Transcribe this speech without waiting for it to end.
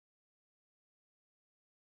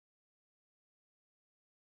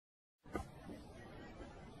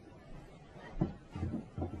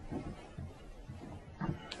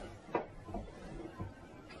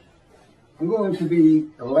I'm going to be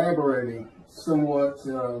elaborating somewhat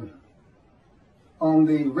on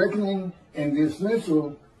the reckoning and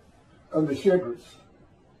dismissal of the shepherds,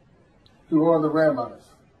 who are the rabbis.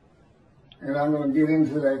 And I'm going to get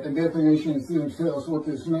into that, the definitions themselves, what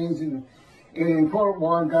this means, and in part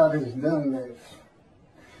why God has done this.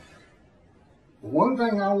 One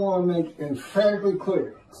thing I want to make emphatically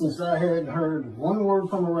clear, since I hadn't heard one word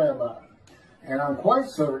from a rabbi, and I'm quite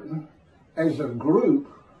certain, as a group,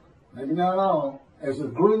 maybe not all, as a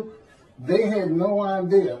group, they had no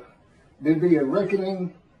idea there'd be a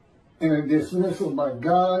reckoning and a dismissal by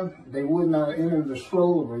God. They would not enter the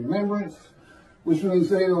scroll of remembrance, which means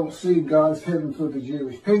they don't see God's heaven for the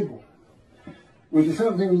Jewish people, which is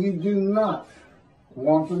something you do not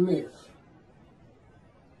want to miss.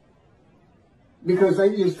 Because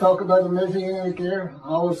they just talk about the Messianic era.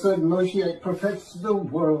 All of a sudden, Moshiach perfects the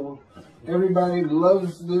world. Everybody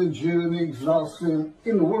loves the Jew and exalts him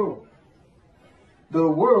in the world. The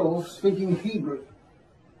world speaking Hebrew.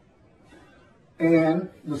 And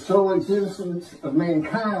the sole existence of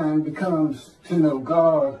mankind becomes to know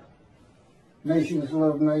God. Nations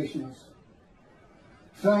love nations.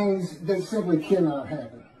 Things that simply cannot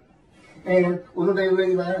happen. And what do they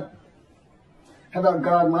leave out? How about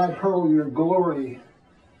God might hurl your glory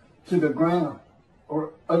to the ground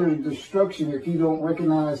or utter destruction if you don't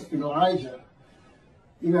recognize Elijah?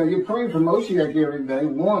 You know, you're praying for Moshiach every day.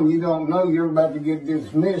 One, you don't know you're about to get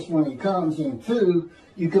dismissed when he comes. And two,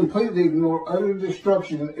 you completely ignore utter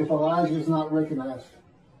destruction if Elijah is not recognized.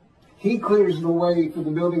 He clears the way for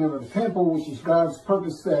the building of the temple, which is God's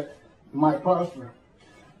purpose that might prosper.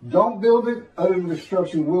 Don't build it, utter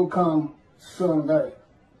destruction will come someday.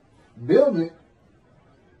 Build it,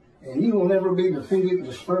 and you will never be defeated and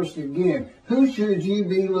dispersed again. Who should you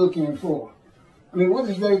be looking for? I mean, what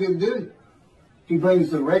does David do? He brings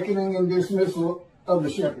the reckoning and dismissal of the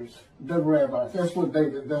shepherds, the rabbis. That's what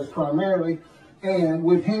David does primarily. And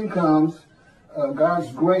with him comes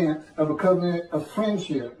God's grant of a covenant of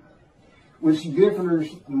friendship, which differs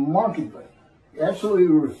markedly, absolutely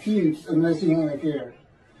refutes a Messianic era.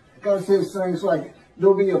 God says things like,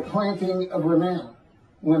 there'll be a planting of renown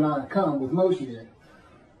when I come with Moshiach.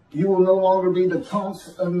 You will no longer be the taunts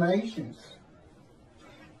of nations.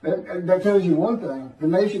 That tells you one thing. The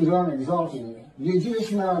nations aren't exalting you. You're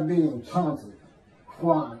just not being taunted.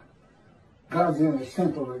 Why? God's in his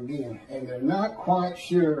temple again, and they're not quite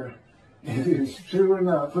sure if it's true or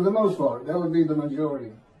not. For the most part, that would be the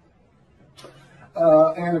majority.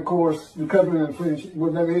 And of course, the covenant of friendship,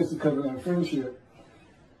 well, that is the covenant of friendship.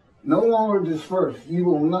 No longer dispersed. You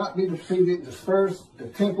will not be defeated, dispersed. The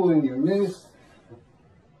temple in your midst.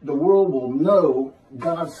 The world will know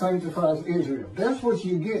God sanctifies Israel. That's what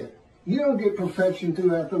you get. You don't get perfection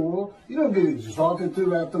throughout the world. You don't get exalted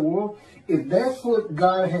throughout the world. If that's what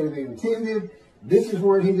God had intended, this is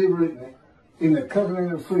where he did written it. In the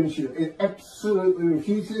covenant of friendship. It absolutely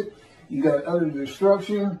refutes it. You got utter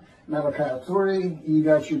destruction. Malachi 3. You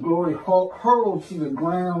got your glory hurled to the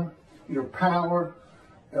ground. Your power.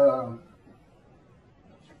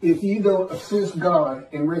 If you don't assist God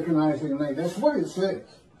in recognizing me, that's what it says.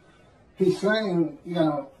 He's saying, you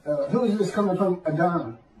know, who is this coming from?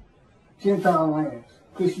 Adament, Gentile lands,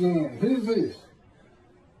 Christianity. Who's this?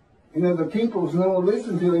 You know, the people's no one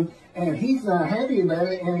listen to him, and he's not happy about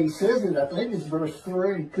it, and he says it, I think it's verse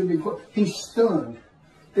 3, could be, he's stunned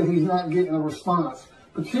that he's not getting a response.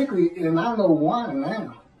 Particularly, and I know why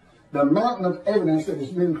now, the mountain of evidence that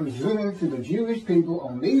has been presented to the Jewish people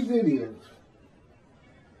on these videos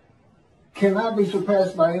cannot be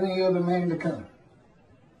surpassed by any other man to come.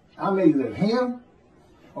 I'm either him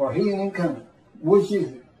or he ain't coming. Which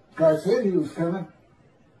is it? God said he was coming.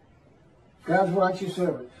 God's righteous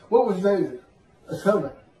servant. What was David? A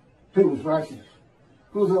servant who was righteous.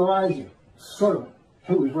 Who was Elijah? Servant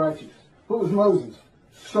who was righteous. Who was Moses?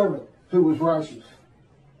 Servant who was righteous.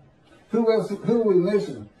 Who else? Who are we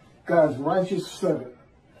missing? God's righteous servant.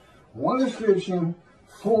 One description,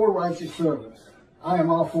 4 righteous servants. I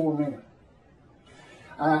am all 4 men.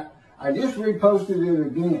 I just reposted it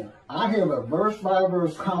again. I have a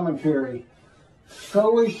verse-by-verse commentary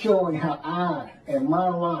solely showing how I and my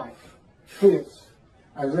life fits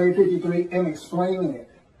Isaiah 53 and explaining it.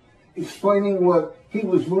 Explaining what he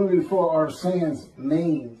was wounded for our sins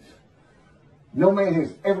means. No man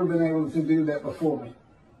has ever been able to do that before me.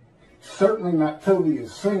 Certainly not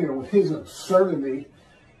Tobias Singer with his absurdity,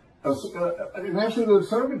 an absolute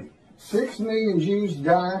absurdity. 6 million Jews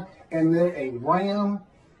die and then a ram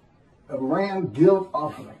guilt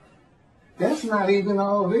offering. That's not even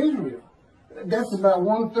all of Israel. That's about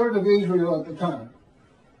 1/3 of Israel at the time.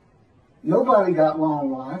 Nobody got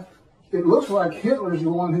long life. It looks like Hitler's the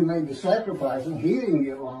one who made the sacrifice, and he didn't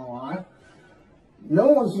get long life. No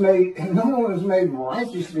one's made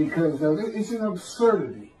righteous because of it. It's an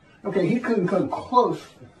absurdity. Okay, he couldn't come close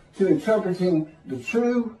to interpreting the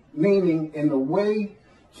true meaning and the way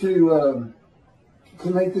to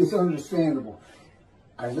make this understandable.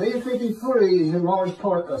 Isaiah 53 is in large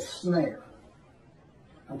part a snare.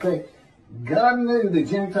 Okay, God knew the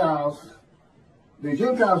Gentiles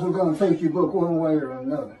were going to take your book one way or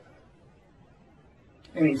another.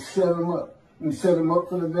 And he set them up. He set them up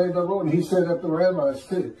for the day of the Lord, and he set up the rabbis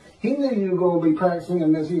too. He knew you were going to be practicing a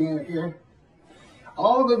Messianic era.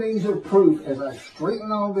 All of these are proof, as I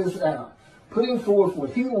straighten all this out, putting forth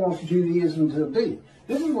what he wants Judaism to be.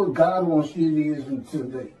 This is what God wants Judaism to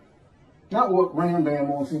be. Not what Rambam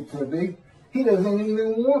wants it to be. He doesn't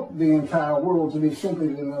even want the entire world to be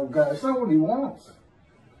simply to know God. It's not what he wants.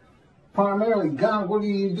 Primarily, God, what are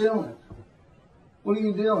you doing? What are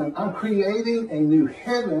you doing? I'm creating a new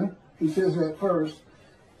heaven, he says that first,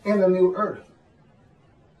 and a new earth.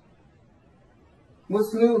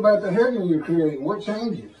 What's new about the heaven you're creating? What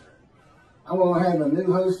changes? I want to have a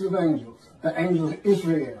new host of angels, the angels of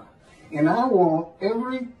Israel. And I want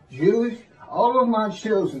every Jewish, all of my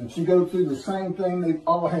children to go through the same thing they've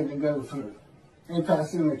all had to go through.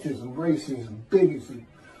 Anti-Semitism, racism, bigotry,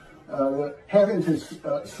 having to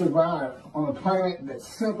survive on a planet that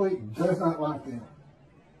simply does not like them.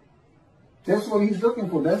 That's what he's looking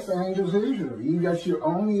for. That's the angels of Israel. You got your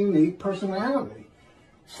own unique personality.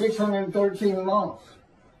 613 laws.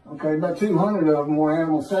 Okay, about 200 of them were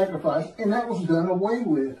animal sacrifice, and that was done away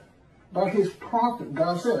with by his prophet.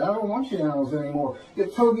 God said, I don't want your animals anymore.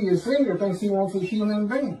 Yet Toby Ezekiel thinks he wants a human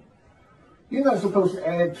being. You're not supposed to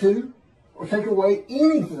add to or take away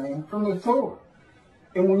anything from the Torah.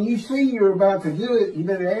 And when you see you're about to do it, you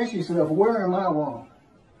better ask yourself, where am I wrong?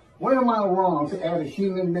 Where am I wrong to add a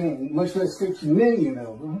human being, much less 6 million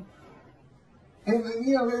of them? And,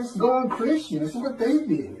 you know, let's go on Christian. That's what they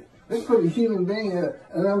did. Let's put a human being in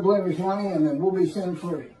an unblemished lamb and we'll be sin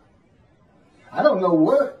free. I don't know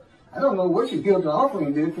what your guilt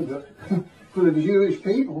offering did for the for the Jewish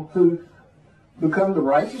people who become the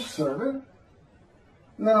righteous servant.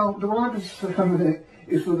 No, the righteous servant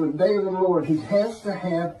is for the day of the Lord. He has to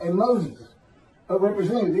have a Moses, a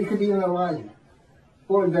representative. It could be an Elijah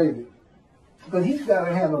or a David. But he's got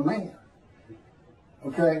to have a man.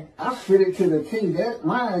 Okay? I fit it to the T.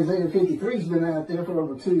 My Isaiah 53 has been out there for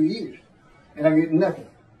over 2 years. And I get nothing.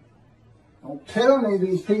 Don't tell me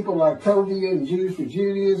these people like Tovia and Jews for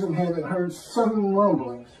Judaism haven't heard some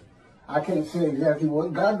rumblings. I can't say exactly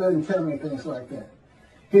what. God doesn't tell me things like that.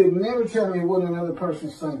 He'll never tell me what another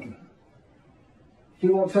person's thinking. He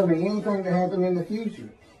won't tell me anything to happen in the future.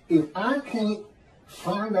 If I can't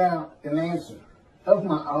find out an answer of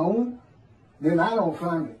my own, then I don't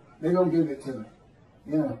find it. They don't give it to me.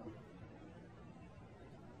 You know.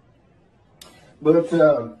 But,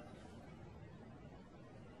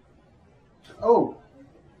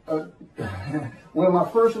 one of my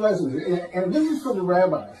first lessons, and this is for the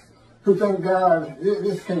rabbis who think God,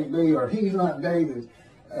 this can't be, or he's not David.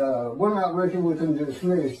 We're not working with him to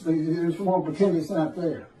dismiss. They just won't pretend it's not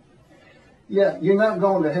there. Yeah, you're not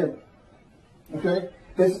going to heaven. Okay?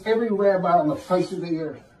 That's every rabbi on the face of the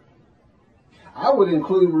earth. I would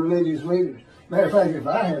include religious leaders. Matter of fact, if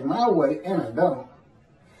I had my way, and I don't,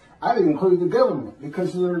 I'd include the government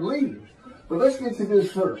because they're leaders. But let's get to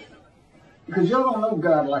this first. Because y'all don't know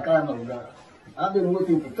God like I know God. I've been with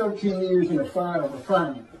him for 13 years in the fire of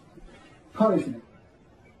refinement, punishment,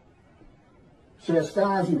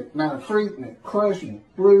 chastisement, maltreatment, crushing,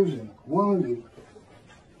 bruising, wounding.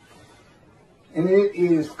 And it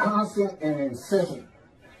is constant and incessant.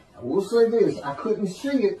 I will say this, I couldn't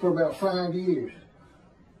see it for about 5 years,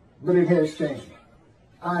 but it has changed me.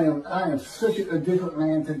 I am such a different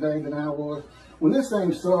man today than I was. When this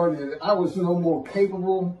thing started, I was no more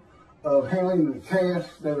capable of handling the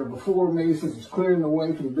tasks that are before me, since it's clearing the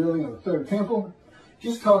way for the building of the third temple,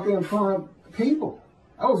 just talking in front of people.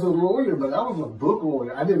 I was a lawyer, but I was a book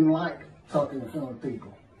lawyer. I didn't like talking in front of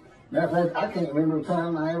people. Matter of fact, I can't remember a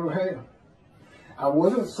time I ever had. I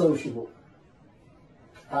wasn't sociable.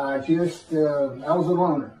 I was a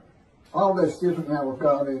loner. All that's different now with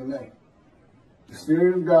God in me. The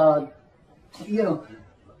Spirit of God, you know,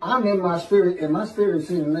 I'm in my spirit, and my spirit's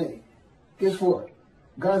in me. Guess what?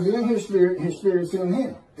 God's in his spirit's in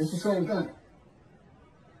him. It's the same thing.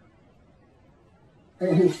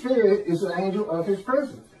 And his spirit is an angel of his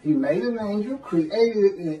presence. He made an angel,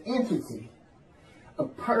 created an entity, a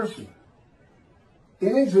person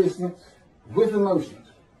in existence with emotions.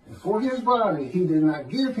 And for his body, he did not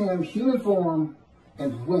give him human form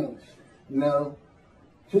and wings. No,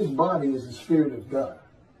 His body is the Spirit of God.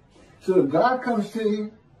 So if God comes to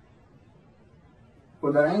you,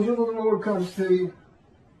 or the angel of the Lord comes to you,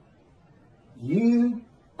 you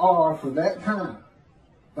are, for that time,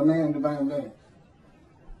 a man of divine advantage.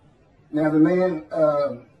 Now, the man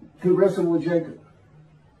who wrestled with Jacob,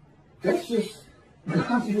 that's just,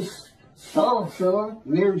 God just saw Philip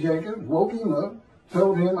near Jacob, woke him up,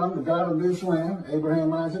 told him, I'm the God of this land,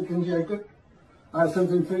 Abraham, Isaac, and Jacob. I have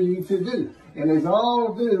something for you to do. And it's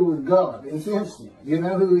all to do with God. It's instant. You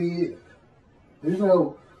know who he is. There's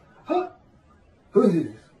no, huh? Who's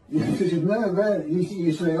this? There's none of that.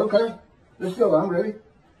 You say, okay, let's go. I'm ready.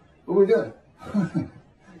 What we doing?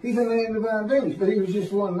 He's a man of divine advantage, but he was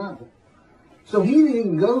just one nothing. So he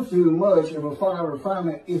didn't go through much of a fire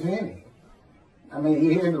refinement, if any. I mean,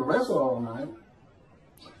 he had to wrestle all night.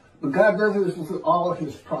 But God does this with all of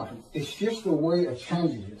his prophets. It's just a way of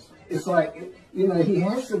changing us. It's like, you know, he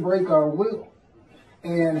has to break our will.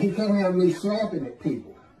 And he can't have me snapping at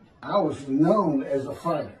people. I was known as a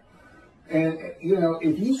fighter. And, you know,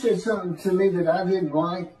 if you said something to me that I didn't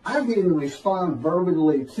like, I didn't respond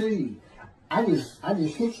verbally to you. I just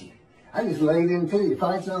hit you. I just laid into you.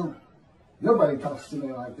 Fight's on. Nobody talks to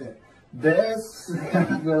me like that. That's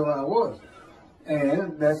who I was.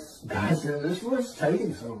 And that's, God said, this was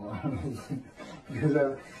taking so long.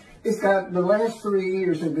 Because it's got, the last 3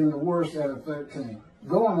 years have been the worst out of 13.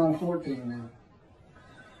 Going on 14 now.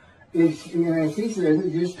 It's, you know, as he says,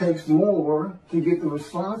 it just takes more to get the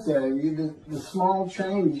response out of you, the small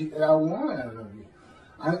change that I want out of you.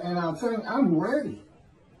 And I'll tell you, I'm ready.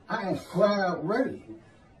 I am flat out ready.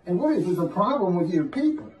 And what if there's a problem with your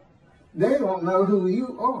people? They don't know who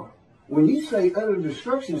you are. When you say utter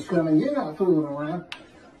destruction is coming, you're not fooling around.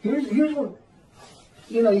 Here's what,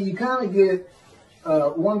 you know, you kind of get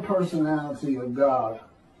one personality of God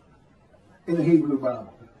in the Hebrew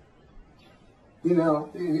Bible. You know,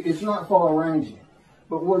 it's not far ranging.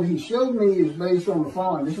 But what he showed me is based on the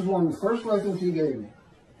following. This is one of the first lessons he gave me.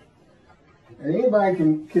 And anybody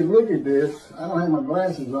can look at this. I don't have my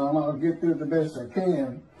glasses on. I'll get through it the best I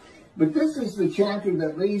can. But this is the chapter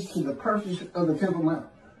that leads to the purchase of the Temple Mount.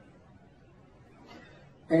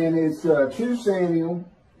 And it's 2 Samuel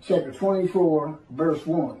chapter 24, verse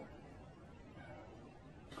 1.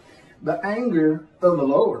 The anger of the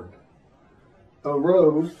Lord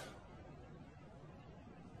arose.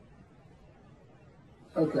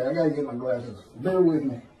 Okay, I gotta get my glasses. Bear with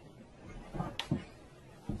me.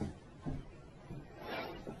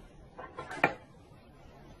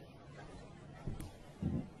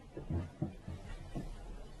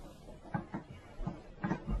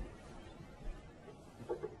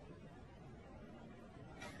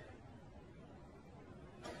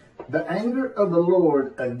 The anger of the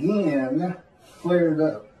Lord again flared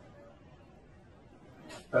up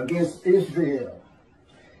against Israel.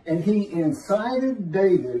 And he incited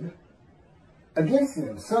David against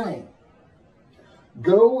them, saying,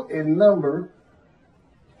 go and number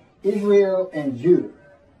Israel and Judah.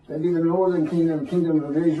 That'd be the northern kingdom, kingdom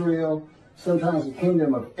of Israel, sometimes the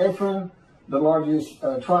kingdom of Ephraim, the largest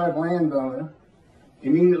tribe landowner,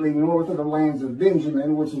 immediately north of the lands of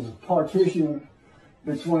Benjamin, which is a partition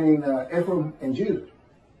between Ephraim and Judah.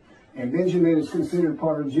 And Benjamin is considered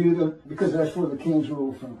part of Judah because that's where the kings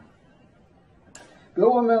rule from.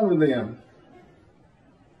 Go and number them.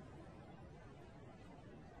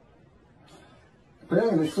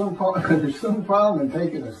 Apparently there's some problem in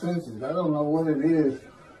taking the census. I don't know what it is,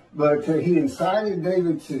 but he incited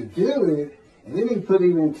David to do it, and then he put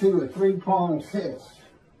him into a 3-pronged test.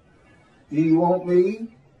 Do you want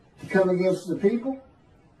me to come against the people?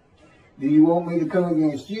 Do you want me to come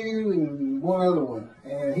against you? And one other one.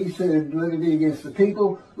 And he said, let it be against the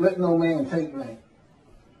people. Let no man take me.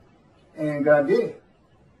 And God did.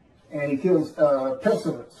 And he kills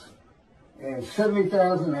pestilence. And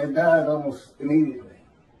 70,000 had died almost immediately.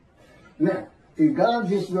 Now, did God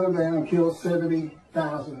just go down and kill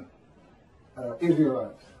 70,000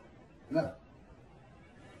 Israelites? No.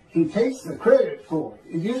 He takes the credit for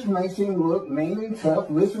it. It just makes him look mean and tough.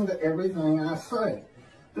 Listen to everything I say.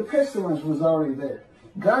 The pestilence was already there.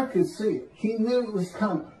 God could see it. He knew it was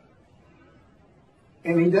coming.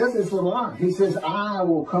 And he does this a lot. He says, I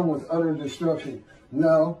will come with utter destruction.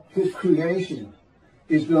 No, his creation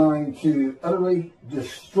is going to utterly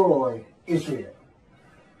destroy Israel.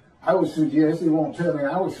 I would suggest, he won't tell me,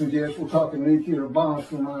 I would suggest we're talking nuclear bombs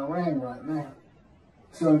from Iran right now.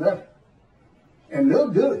 Someday. And they'll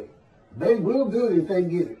do it. They will do it if they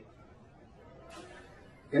get it.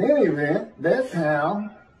 In any event, that's how.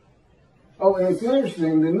 Oh, and it's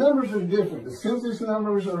interesting, the numbers are different. The census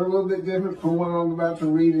numbers are a little bit different from what I'm about to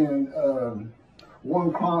read in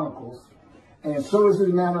 1 Chronicles. And so is the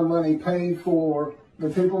amount of money paid for the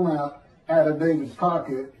Temple Mount out of David's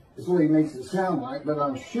pocket, is what he makes it sound like, but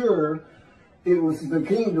I'm sure it was the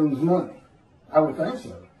kingdom's money. I would think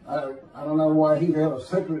so. I don't know why he'd have a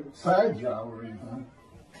separate side job or anything.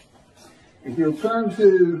 If you'll turn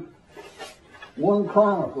to 1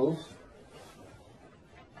 Chronicles,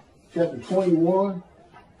 chapter 21,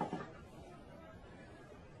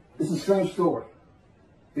 it's the same story.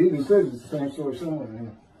 It even says it's the same story somewhere in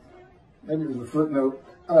here. Maybe there's a footnote.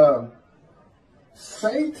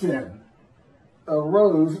 Satan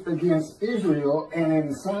arose against Israel and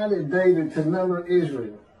incited David to number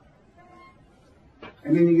Israel.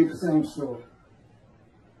 And then you get the same story.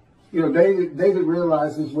 You know, David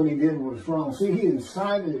realizes what he did was wrong. See, he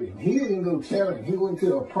incited him. He didn't go tell him. He went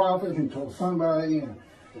to a prophet and told somebody and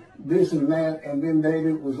this and that. And then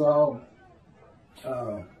David was all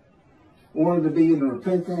wanted to be in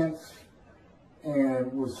repentance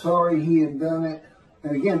and was sorry he had done it.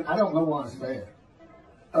 And again, I don't know why it's bad.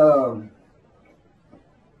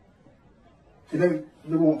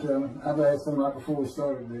 They won't tell me. I've asked them right before we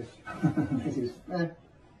started this. They just,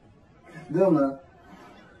 they'll know.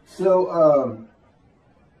 So,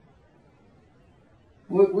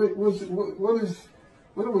 what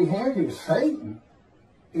do we have here? Satan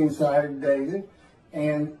incited David,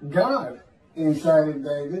 and God incited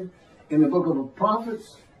David in the book of the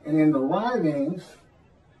prophets, and in the writings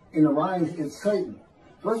it's Satan.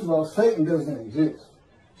 First of all, Satan doesn't exist.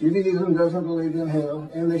 Judaism doesn't believe in hell,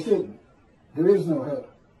 and they shouldn't. There is no hell.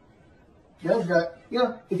 God's got, you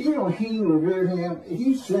know, if you don't heed or revere him, if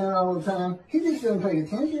you sin all the time, he just doesn't pay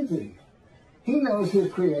attention to you. He knows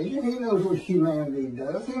his creation. He knows what humanity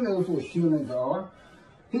does. He knows what humans are.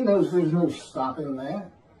 He knows there's no stopping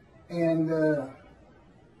that. And, I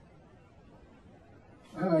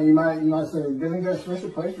don't know, you might say, didn't he got a special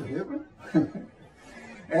place for Hitler? And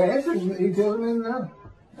answer, he tells me no.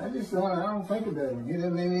 I don't think about him. He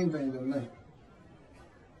doesn't mean anything to me.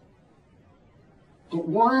 But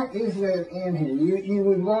why is that in here? You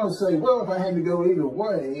would want to say, well, if I had to go either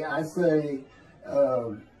way, I say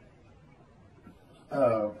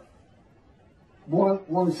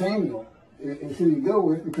 1 Samuel is who you go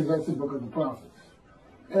with, because that's the book of the prophets.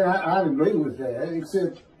 And I'd agree with that,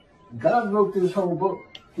 except God wrote this whole book.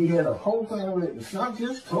 He had a whole thing written. It's not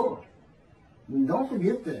just Torah. Don't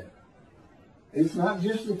forget that. It's not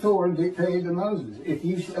just the Torah dictated to Moses. If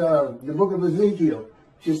you, the book of Ezekiel,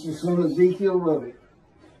 just as soon as Ezekiel wrote it,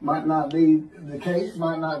 might not be the case,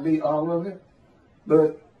 might not be all of it,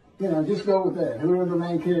 but, you know, just go with that. Whoever the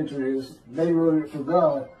main character is, they wrote it for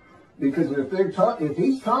God, because if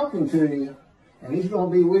he's talking to you, and he's going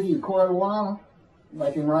to be with you quite a while,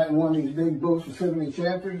 like in writing one of these big books of 70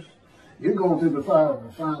 chapters, you're going through the fire of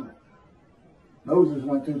refinement. Moses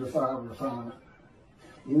went through the fire of refinement.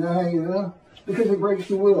 You know how you know? Because it breaks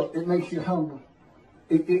your will. It makes you humble.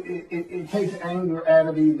 It takes anger out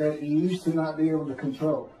of you that you used to not be able to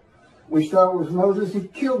control. We start with Moses. He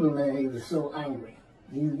killed a man. He was so angry.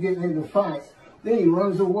 He was getting into fights. Then he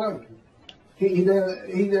runs away. He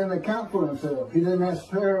doesn't account for himself. He doesn't ask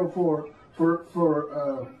Pharaoh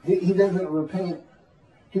he doesn't repent.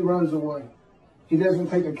 He runs away. He doesn't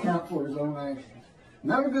take account for his own actions.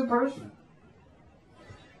 Not a good person.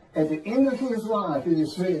 At the end of his life, it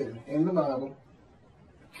is said in the Bible,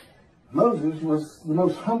 Moses was the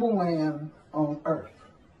most humble man on earth.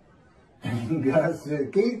 And God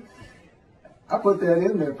said, Keith, I put that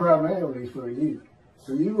in there primarily for you.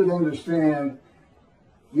 So you would understand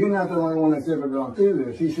you're not the only one that's ever gone through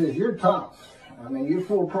this. He says, you're tops. I mean, you're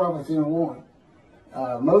 4 prophets in one.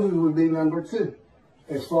 Moses would be number 2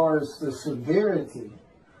 as far as the severity.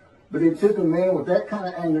 But it took a man with that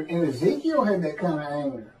kind of anger. And Ezekiel had that kind of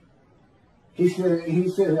anger. He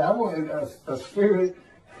said, I wanted a spirit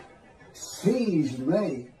seized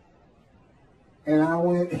me, and I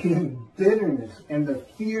went in bitterness and the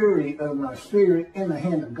fury of my spirit in the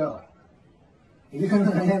hand of God. He's in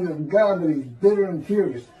the hand of God, but he's bitter and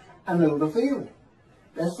furious. I know the feeling.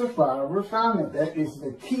 That's the fire of refinement. That is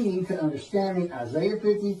the key to understanding Isaiah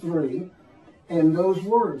 53 and those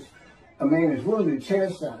words. A man is wounded,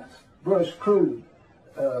 chastised, brushed, crude,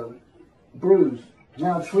 bruised,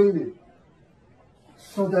 maltreated,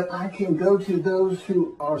 so that I can go to those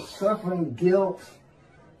who are suffering guilt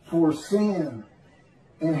for sin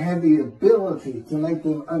and have the ability to make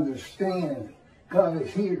them understand God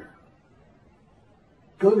is here.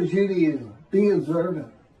 Go to Judaism. Be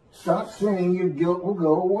observant. Stop sinning. Your guilt will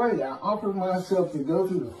go away. I offered myself to go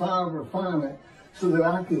through the fire of refinement so that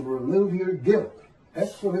I could remove your guilt.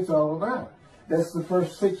 That's what it's all about. That's the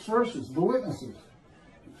first 6 verses, the witnesses.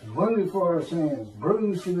 Wounded for our sins,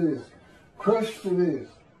 bruised for this, crushed for this.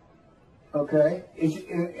 Okay?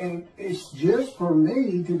 And it's just for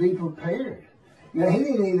me to be prepared. Now, he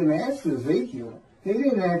didn't even ask Ezekiel. He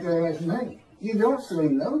didn't have to ask me. You don't say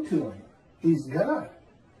no to him. He's God.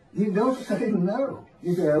 You don't say no.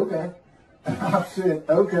 You say, okay. I've said,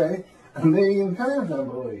 okay, 1,000,000 times, I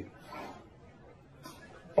believe.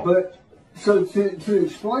 But, so to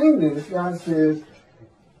explain this, God says,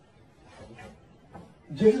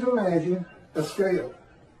 just imagine a scale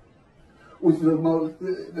with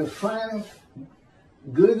the finest,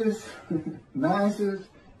 goodest, nicest,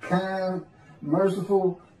 kind,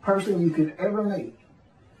 merciful person you could ever meet.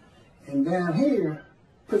 And down here,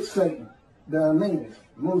 put Satan, the meanest,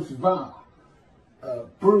 most vile,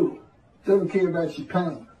 brutal, doesn't care about your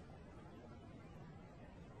pain.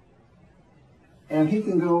 And he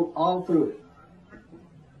can go all through it.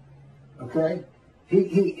 Okay?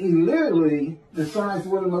 He literally decides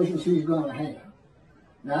what emotions he's going to have.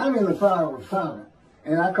 Now, I'm in the fire of refinement,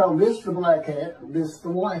 and I call this the black hat, this the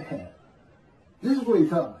white hat. This is what he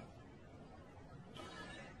taught me.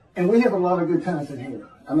 And we have a lot of good times in here.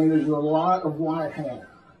 I mean, there's a lot of white hat,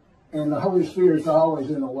 and the Holy Spirit's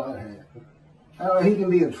always in the white hat. He can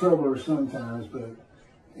be a troubler sometimes, but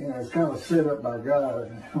you know, it's kind of set up by God,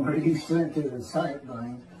 where he's sent to incite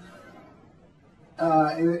things.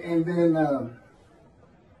 And then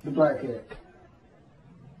the black hat.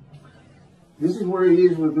 This is where he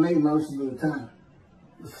is with me most of the time.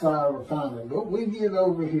 The fire of refinement. But we get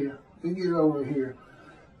over here. We get over here.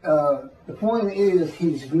 The point is,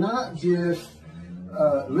 he's not just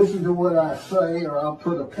listen to what I say, or I'll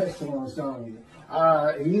put a pestilence on you.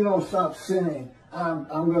 If you don't stop sinning,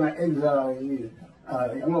 I'm going to exile you.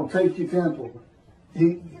 I'm going to take your temple.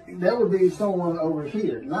 That would be someone over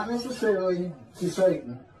here. Not necessarily to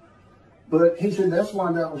Satan, but he said that's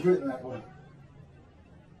why that was written that way.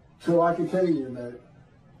 So I can tell you about it.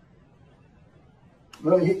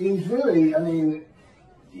 But he's really, I mean,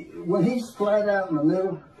 when he's flat out in the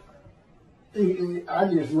middle, I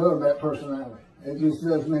just love that personality. It just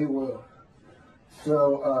does me well.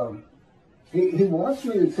 So he wants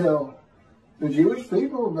me to tell the Jewish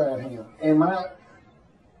people about him. And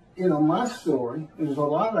my story, there's a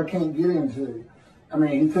lot I can't get into. I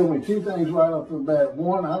mean, he told me two things right off the bat.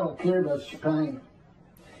 One, I don't care about your pain.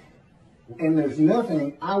 And there's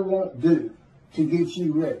nothing I won't do to get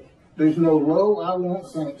you ready. There's no low I won't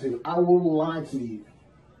sink to. I will lie to you.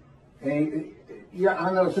 And yeah,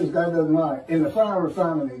 I know it says God doesn't lie. In the fire of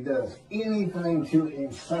refinement, he does anything to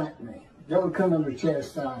incite me. That would come under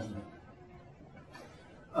chastisement.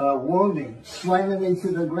 Wounding, slamming me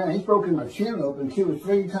to the ground. He's broken my chin open 2 or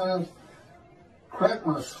 3 times, cracked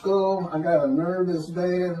my skull. I got a nerve that's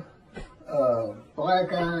bad,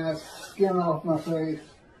 black eyes, skin off my face.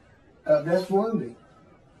 That's wounding.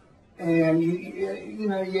 And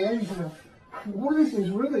you ask yourself, what is this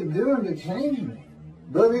really doing to change me?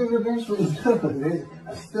 But it eventually does.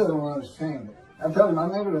 I still don't understand it. I told him I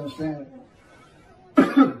never understand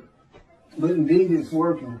it. But indeed, it's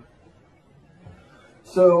working.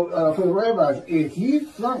 So for the rabbis, if you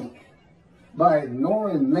think by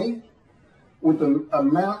ignoring me with the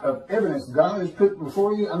amount of evidence God has put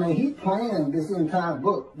before you, I mean, he planned this entire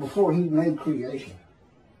book before he made creation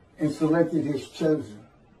and selected his chosen.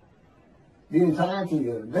 The entirety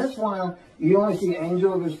of it. That's why you only see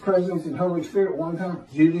angel of his presence and Holy Spirit one time.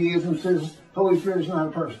 Judaism says Holy Spirit is not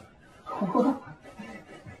a person.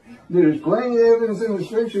 There's plenty of evidence in the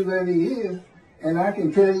scripture that he is, and I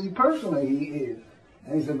can tell you personally he is.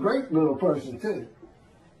 And he's a great little person too.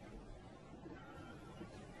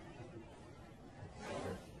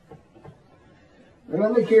 But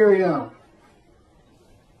let me carry on.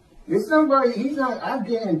 It's somebody, he's not, I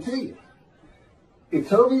guarantee you. If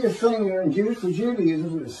Tobias Singer and Jews for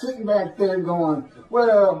Judaism was sitting back there going,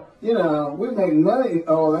 well, we make money.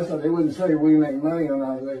 Oh, that's what they wouldn't say, we make money on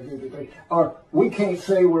Isaiah 53. Or we can't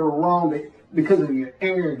say we're wrong because of your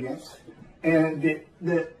arrogance. And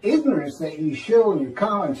the ignorance that you show in your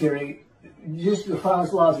commentary just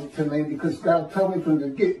defies logic to me, because God told me from the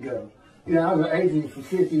get-go. I was an atheist for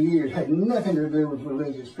 50 years, had nothing to do with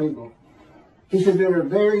religious people. He said they're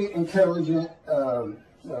very intelligent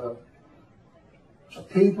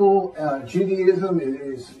people. Judaism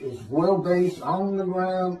is well-based, on the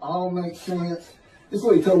ground, all makes sense. This is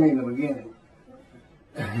what he told me in the beginning.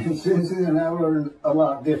 And since then, I learned a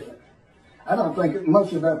lot different. I don't think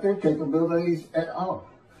much about their capabilities at all.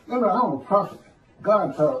 Remember, I'm a prophet.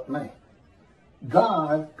 God taught me.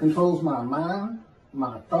 God controls my mind,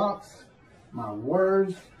 my thoughts, my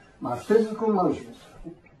words, my physical motions,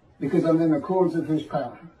 because I'm in the cords of his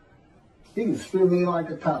power. He can spin me like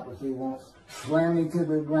a top if he wants, slam me to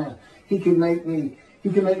the ground. He can make me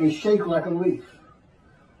shake like a leaf.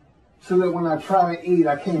 so that when I try to eat,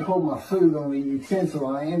 I can't hold my food on the utensil,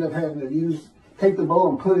 and I end up having to take the bowl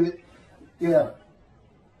and put it,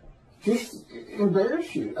 just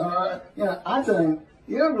embarrass you. I think,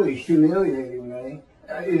 you're not really humiliating me.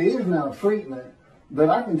 It is maltreatment, but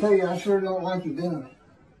I can tell you, I sure don't like you doing it.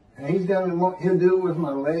 And he's done it, he'll do it with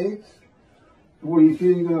my legs, where you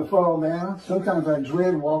feel you're going to fall down. Sometimes I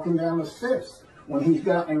dread walking down the steps when he's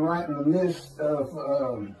got me right in the midst of,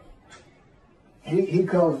 he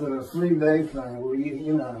calls it a 3-day thing, where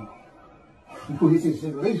which is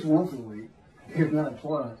at least once a week, if not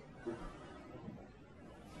twice.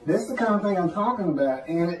 That's the kind of thing I'm talking about,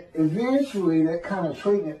 and eventually that kind of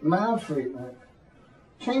treatment, maltreatment,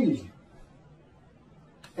 changes you.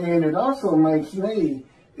 And it also makes me,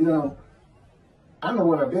 I know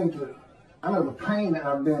what I've been through. I know the pain that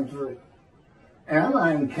I've been through. And I'm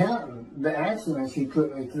not even counting the accidents he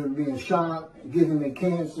put me through, being shot, giving me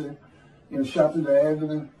cancer, shot through the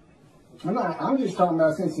abdomen. I'm just talking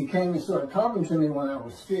about since he came and started talking to me when I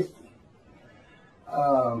was 50.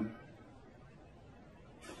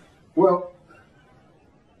 Well,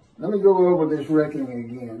 let me go over this reckoning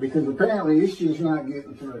again, because apparently it's just not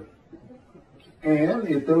getting through. And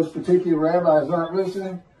if those particular rabbis aren't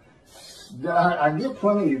listening, I get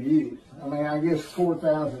plenty of views. I mean, I guess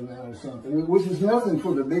 4,000 now or something, which is nothing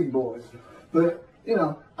for the big boys. But,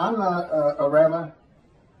 I'm not a rabbi.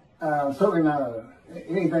 Certainly not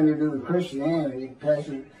anything to do with Christianity,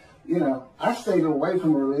 Pastor. I stayed away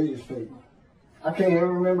from religious people. I can't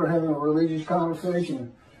ever remember having a religious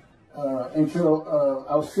conversation until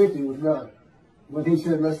I was 50 with God. When he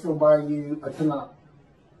said, let's go buy you a Tanakh.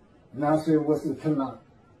 And I said, what's the Tanakh?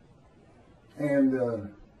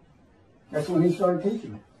 And that's when he started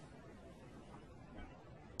teaching me.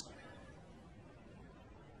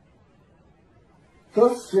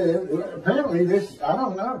 Thus said, apparently this, I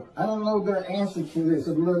don't know. I don't know the answer to this.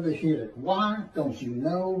 I'd love to hear it. Why don't you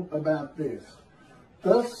know about this?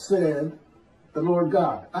 Thus said the Lord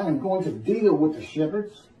God, I am going to deal with the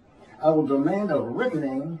shepherds. I will demand a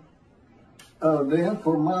reckoning of them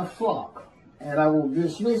for my flock, and I will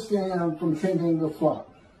dismiss them from tending the flock.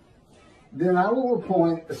 Then I will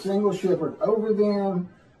appoint a single shepherd over them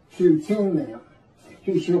to tend them.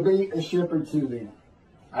 He shall be a shepherd to them.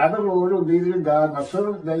 I, the Lord, will be their God. My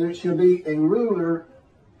servant David shall be a ruler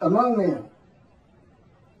among them.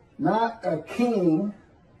 Not a king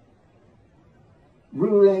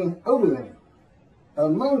ruling over them,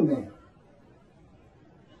 among them.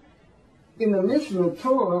 In the Mishnah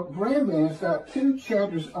Torah, Brandon's got 2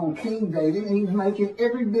 chapters on King David, and he's making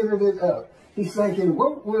every bit of it up. He's thinking,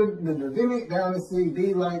 what would the Davidic dynasty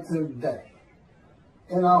be like today?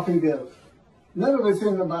 And off he goes. None of it's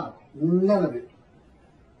in the Bible. None of it.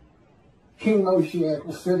 King Moshiach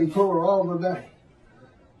will study Torah all the day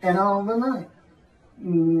and all the night.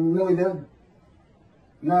 No, he doesn't.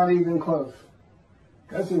 Not even close.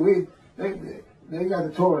 I said, they got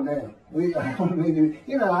the Torah down. I don't need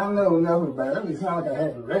to, I know enough about it. It's not like I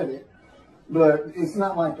haven't read it, but it's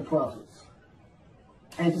not like the prophets.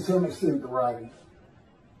 And to some extent, the writings.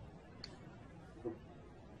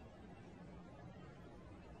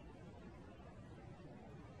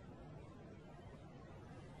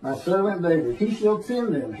 My servant David, he shall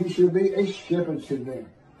tend them. He shall be a shepherd to them.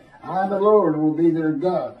 I, the Lord, will be their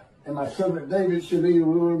God, and my servant David shall be a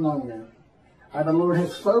ruler among them. I, the Lord,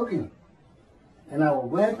 have spoken, and I will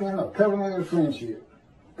grant them a covenant of friendship.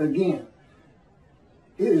 Again,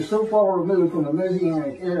 it is so far removed from the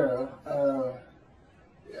Messianic era.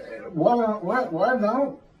 Why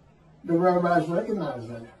don't the rabbis recognize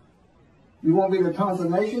that? You won't be the tongues of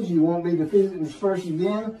nations. You won't be defeated and dispersed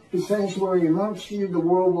again. His sanctuary amongst you, the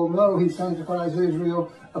world will know. He sanctifies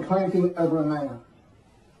Israel, a planting of renown.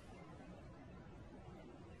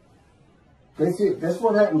 That's it. That's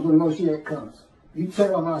what happens when Moshiach comes. You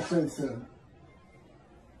tell him I said so.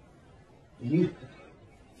 If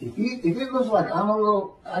it looks like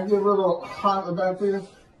I get a little hot about this,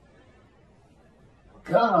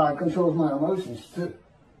 God controls my emotions too.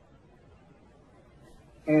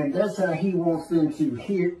 And that's how he wants them to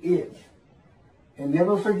hear it. And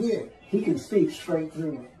never forget, he can speak straight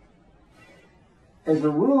through me. As a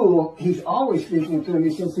rule, he's always speaking through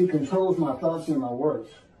me since he controls my thoughts and my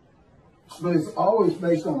words. But it's always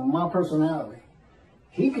based on my personality.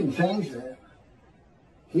 He can change that.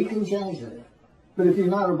 He can change that. But if you're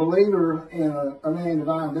not a believer in a man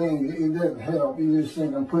divine being, it doesn't help. You just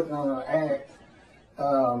think I'm putting on an act.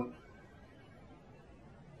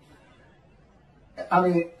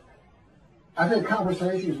 I've had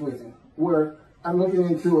conversations with him where I'm looking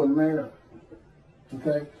into a mirror,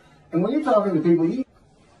 okay? And when you're talking to people,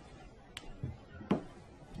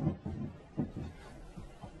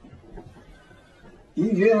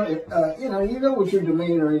 You know what your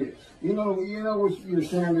demeanor is. You know what you're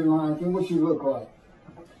sounding like and what you look like.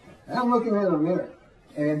 And I'm looking at a mirror,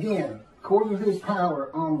 and again, according to His power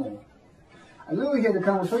on me, I literally had a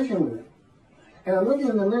conversation with Him. And I look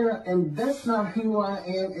in the mirror, and that's not who I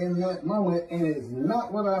am in that moment, and it's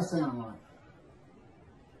not what I sound like.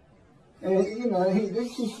 And,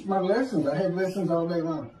 it's just my lessons. I have lessons all day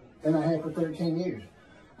long, and I have for 13 years.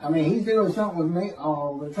 I mean, He's doing something with me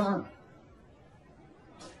all the time.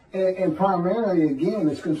 And primarily, again,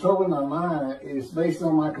 it's controlling my mind. It's based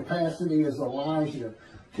on my capacity as Elijah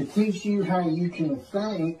to teach you how you can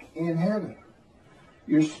think in heaven.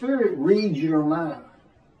 Your spirit reads your mind.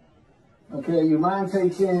 Okay, your mind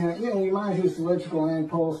takes in, your mind is electrical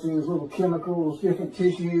impulses, little chemicals, different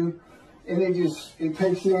tissue, and it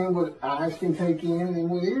takes in what eyes can take in and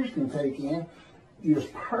what ears can take in. Your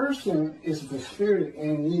person is the spirit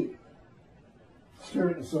in you.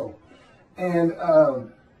 Spirit and soul. And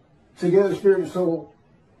together, spirit and soul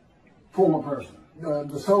form a person.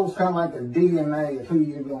 The soul's kind of like the DNA of who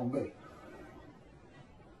you're going to be.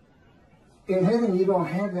 In heaven, you don't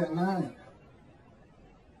have that mind.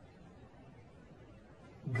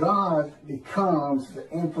 God becomes the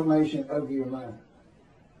information of your mind.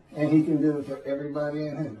 And He can do it for everybody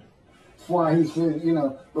in heaven. That's why He said,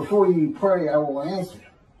 before you pray, I will answer.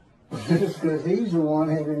 Just because He's the one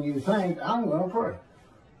having you think, I'm going to pray.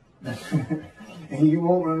 And you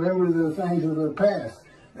won't remember the things of the past.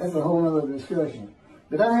 That's a whole other discussion.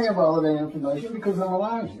 But I have all of that information because I'm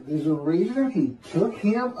Elijah. There's a reason He took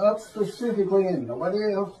him up specifically and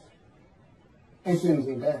nobody else and sends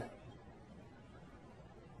him back.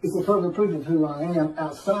 It's a further proof of who I am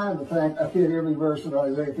outside the fact I fit every verse of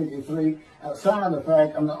Isaiah 53, outside the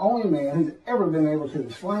fact I'm the only man who's ever been able to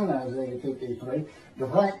explain Isaiah 53, the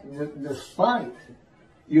fact that despite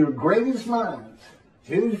your greatest minds,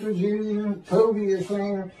 Jews for Judaism, Toby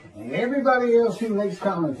Singer, and everybody else who makes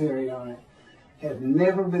commentary on it, have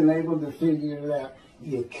never been able to figure it out.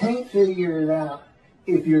 You can't figure it out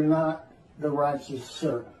if you're not the righteous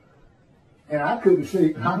servant. And I couldn't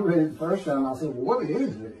see, I read it the first time, I said, well, what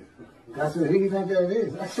is this? I said, who do you think that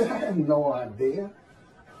is? I said, I have no idea.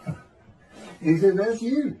 He said, that's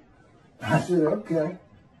you. I said, okay.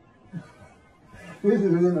 This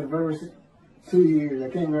is in the verse 2 years, I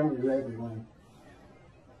can't remember exactly when.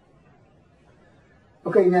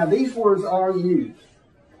 Okay, now these words are used.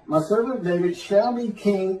 My servant David shall be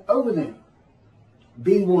king over them.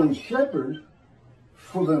 Be one shepherd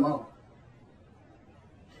for them all.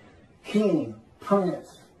 King,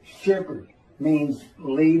 prince, shepherd means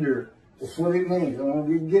leader. That's what it means. I won't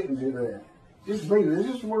be getting to that. Just leader.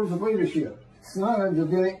 This is words of leadership. It's not a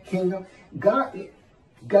Davidic kingdom. God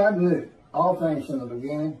knew all things from the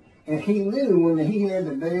beginning, and He knew when He had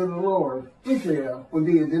the day of the Lord, Israel would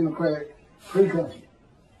be a democratic, free country.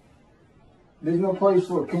 There's no place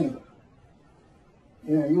for a kingdom.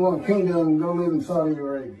 You want a kingdom, go live in Saudi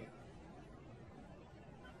Arabia.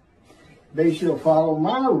 They shall follow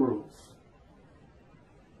my rules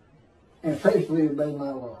and faithfully obey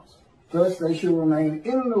my laws. Thus they shall remain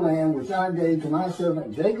in the land which I gave to my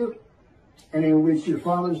servant Jacob, and in which your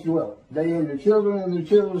fathers dwelt. They and their children and their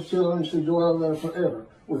children's children shall dwell there forever,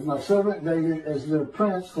 with my servant David as their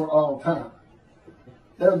prince for all time.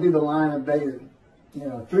 That would be the line of David.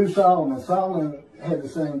 Through Solomon. Solomon had the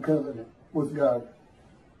same covenant with God.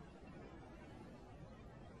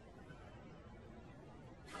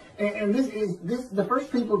 And this the first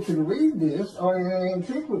people to read this are in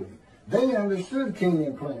antiquity. They understood king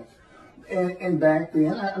and prince. And back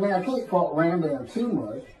then, I can't fault Rambam too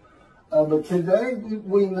much, but today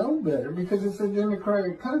we know better because it's a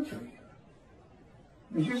democratic country.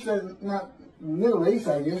 It's just that not Middle East,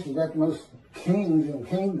 I guess, you got the most kings and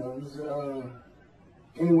kingdoms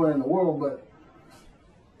anywhere in the world, but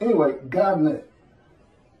anyway, God knew.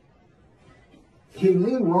 He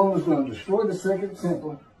knew Rome was going to destroy the second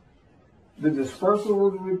temple. The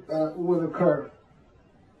dispersal would occur.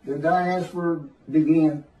 The diaspora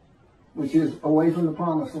began, which is away from the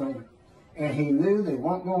promised land. And He knew they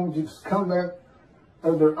weren't going to just come back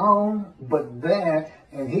of their own, but that,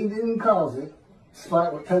 and He didn't cause it,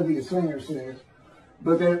 despite what Toby Singer says,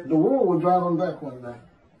 but that the world would drive them back one day.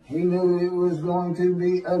 He knew it was going to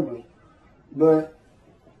be ugly. But,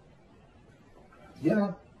 he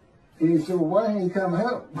said, well, why didn't you come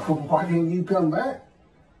help? Why didn't you come back?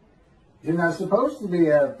 You're not supposed to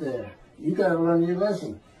be out there. You got to learn your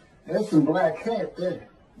lesson. That's some black hat there.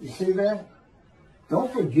 You see that?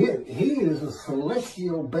 Don't forget, He is a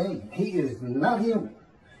celestial being. He is not human.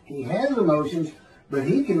 He has emotions, but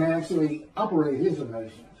He can actually operate His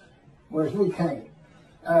emotions, whereas we can't.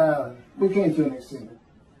 We can't to an extent.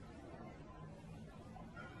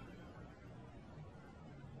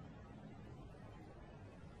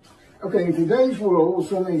 Okay, in today's world, with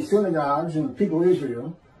so many synagogues and people of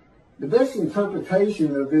Israel, the best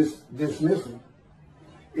interpretation of this dismissal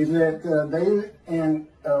is that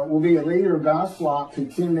will be a leader of God's flock to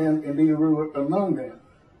tend them and be a ruler among them.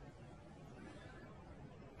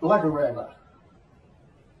 Like a rabbi,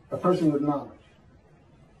 a person with knowledge,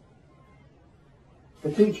 a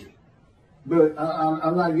teacher. But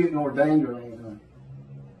I'm not getting ordained or anything.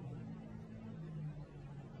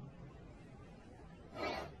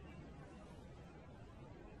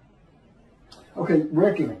 Okay,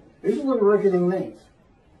 reckoning. This is what reckoning means.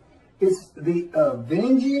 It's the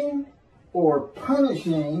avenging or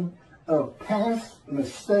punishing of past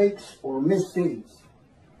mistakes or misdeeds.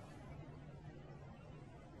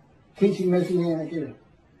 Teaching Messianic here.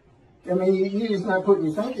 I mean, you're just not putting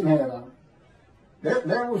your thinking hat on.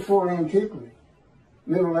 That was for antiquity,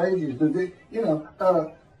 Middle Ages.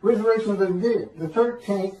 Resurrection of the dead, the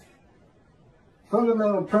 13th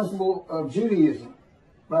fundamental principle of Judaism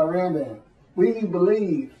by Rambam. We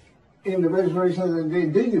believe in the resurrection of the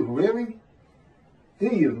dead. Do you really? Do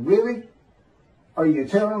you really? Are you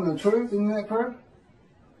telling the truth in that prayer?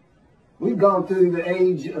 We've gone through the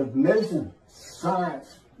age of medicine,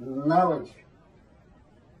 science, knowledge.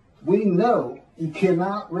 We know you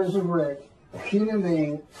cannot resurrect a human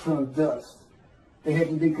being from dust. They had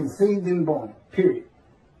to be conceived and born, period.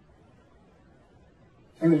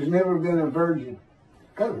 And there's never been a virgin.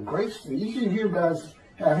 God, a great story. You should hear about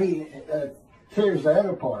how he tears that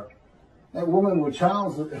apart. That woman with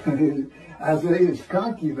child, Isaiah's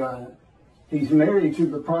concubine, he's married to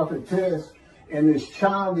the prophetess, and this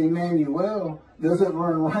child, Emmanuel, doesn't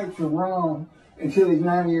learn right from wrong until he's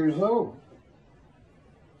 9 years old.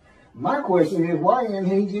 My question is, why isn't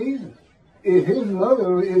he Jesus? If his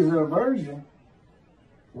mother is a virgin,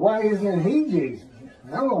 why isn't he Jesus?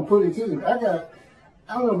 I'm going to put it to you.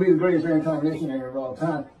 I'm going to be the greatest anti-missionary of all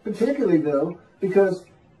time, particularly, though, because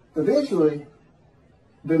eventually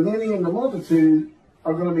the many and the multitude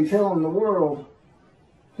are going to be telling the world,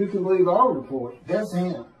 who can believe our report? That's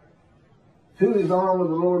him. Who is arm of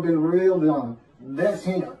the Lord been revealed on? That's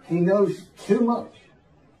him. He knows too much.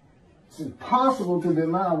 It's impossible to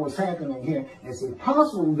deny what's happening here. It's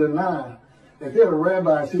impossible to deny that there are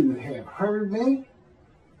rabbis who have heard me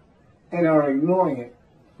and are ignoring it.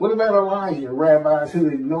 What about Elijah? Rabbis who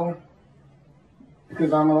ignore?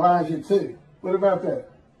 Because I'm Elijah too. What about that?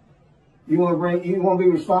 You want to be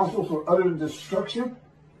responsible for utter destruction?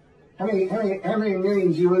 How many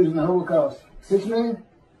millions you lose in the Holocaust? 6 million?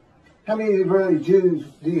 How many Israeli Jews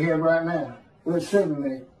do you have right now? Well, it's 7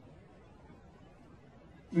 million.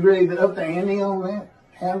 You ready to up the ante on that?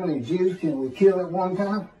 How many Jews can we kill at one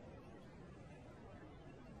time?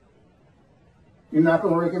 You're not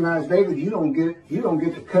going to recognize David. You don't get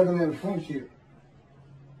the covenant of friendship.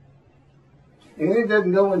 And it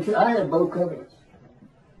doesn't go into. I have both covenants.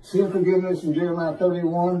 Sin forgiveness in Jeremiah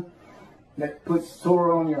 31 that puts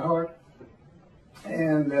Torah on your heart,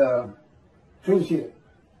 and friendship.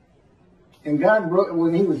 And God wrote,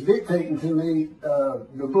 when he was dictating to me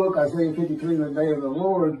the book, Isaiah 53, the day of the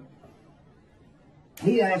Lord,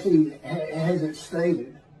 he actually has it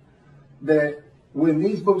stated that when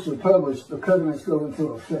these books are published, the covenants go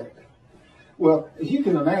into effect. Well, as you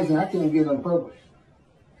can imagine, I can't get them published.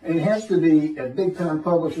 And it has to be a big-time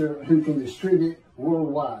publisher who can distribute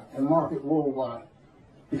worldwide and market worldwide.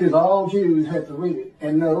 Because all Jews have to read it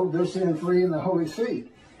and know they're sin-free in the Holy Seed.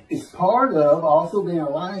 It's part of also being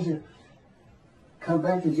Elijah. Come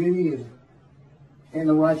back to Judaism. And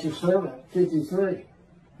the righteous servant, 53.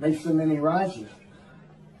 Makes so many righteous.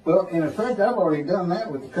 Well, in effect, I've already done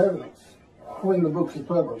that with the covenants when the books are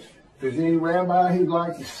published. If there's any rabbi who'd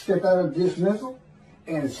like to step out of dismissal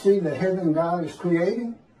and see the heaven God is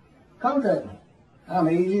creating, contact me. I'm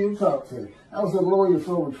easy to talk to. I was a lawyer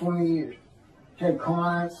for over 20 years. Had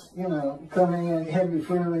clients, come in, had to be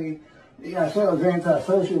friendly. I said I was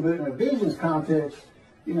antisocial, but in a business context,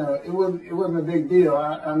 it wasn't a big deal.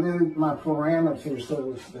 I knew my parameters,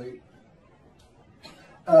 so to speak.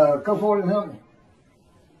 Come forward and help me.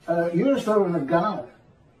 You're a servant of God.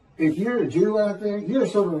 If you're a Jew out there, you're a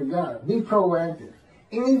servant of God. Be proactive.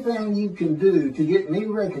 Anything you can do to get me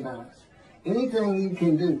recognized, anything you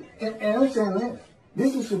can do. And understand this.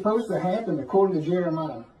 This is supposed to happen according to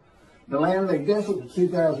Jeremiah. The land lay desolate for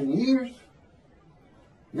 2,000 years.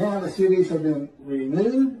 Now the cities have been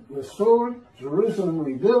renewed, restored, Jerusalem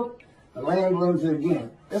rebuilt, the land blooms again.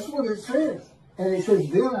 That's what it says. And it says,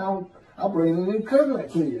 then I'll bring a new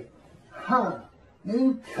covenant to you.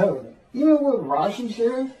 New covenant. You know what Rashi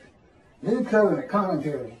says? New covenant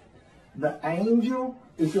commentary. The angel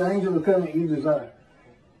is the angel of the covenant you desire.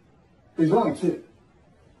 There's only two.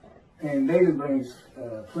 And David brings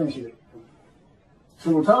friendship.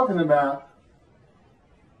 So we're talking about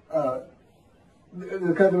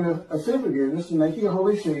the covenant of sin forgiveness to make you a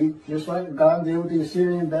holy seed, just like God did with the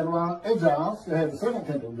Assyrian Babylon exiles that had the second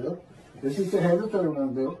temple built. This is to have the third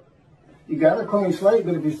one built. You got a clean slate,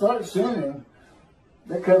 but if you start sinning,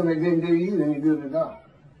 that covenant didn't do you any good at all.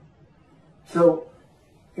 So,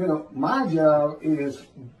 you know, my job is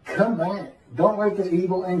come back. Don't let the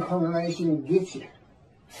evil inclination get you,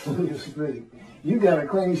 so to speak. You got a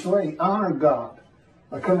clean slate. Honor God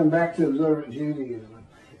by coming back to observant Judaism.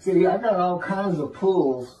 See, I got all kinds of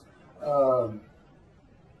pulls to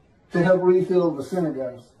help refill the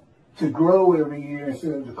synagogues, to grow every year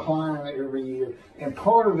instead of decline every year. And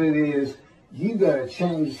part of it is you got to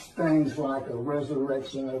change things like a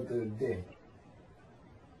resurrection of the dead.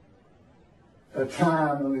 A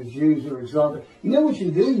time when the Jews are exalted. You know what you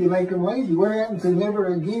do? You make them lazy. What happens to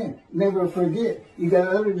never again? Never forget. You got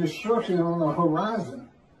utter destruction on the horizon.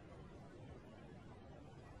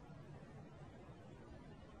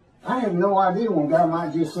 I have no idea when God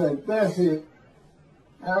might just say, that's it.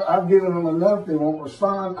 I've given them enough. They won't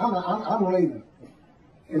respond. I'm leaving.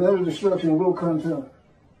 And utter destruction will come to them.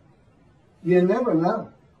 You never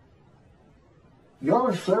know.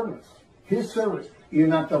 You're servants. His servants. You're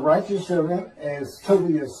not the righteous servant, as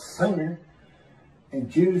Tobias Singer and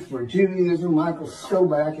Jews for Judaism, Michael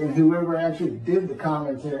Skoback, and whoever actually did the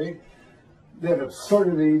commentary, that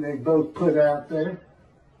absurdity they both put out there.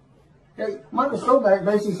 Michael Skoback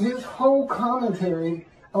bases his whole commentary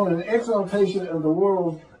on an exaltation of the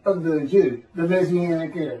world of the Jew, the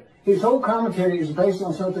Messianic era. His whole commentary is based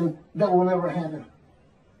on something that will never happen.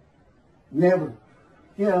 Never.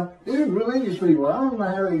 You know, these are religious people. I don't know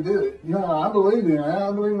how they do it. You know, I believe in it.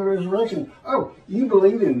 I believe in the resurrection. Oh, you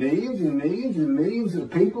believe in millions and millions and millions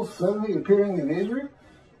of people suddenly appearing in Israel?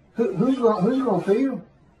 Who's going to feed them?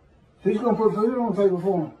 Who's going to put food on the table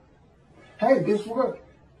for them? Hey, guess what?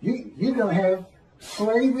 You're going to have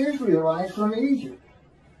slave Israelites from Egypt.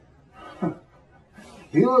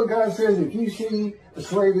 You know what God says? If you see a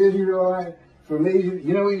slave Israelite from Egypt,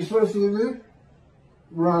 you know what you're supposed to do?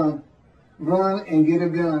 Run. Run and get a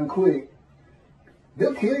gun quick.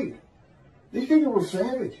 They'll kill you. These people were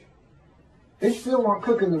savage. They still weren't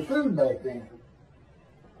cooking their food back then.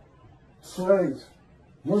 Slaves.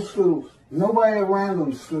 No schools. Nobody around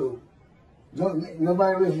them school.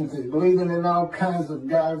 Nobody listened to it. Believing in all kinds of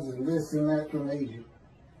gods and this and that from Egypt.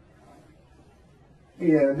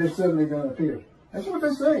 Yeah, they're suddenly going to appear. That's what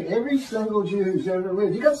they say. Every single Jew who's ever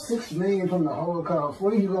lived. You got 6 million from the Holocaust.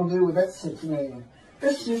 What are you going to do with that 6 million?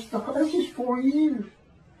 That's just 4 years.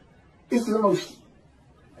 It's the most.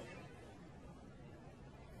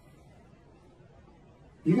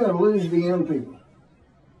 You're going to lose the young people.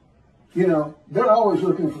 You know, they're always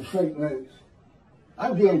looking for fake news.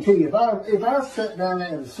 I guarantee you, if I sat down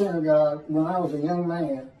there in the synagogue when I was a young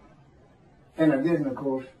man, and I didn't, of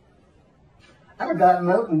course, I'd have gotten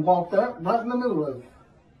up and walked out right in the middle of it.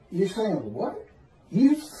 You're saying, what?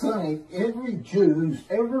 You think every Jew who's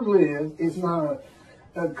ever lived is not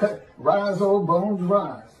rise, old bones,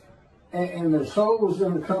 rise. And their soul is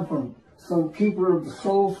going to come from some keeper of the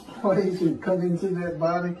soul's place and come into that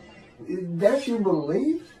body. That's your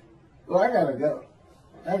belief? Well, I got to go.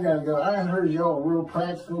 I heard y'all real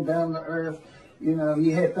practical, down to earth. You know,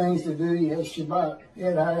 you had things to do. You had Shabbat. You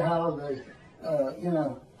had holidays.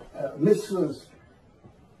 Mitzvahs.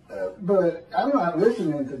 But I'm not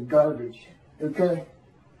listening to garbage, okay?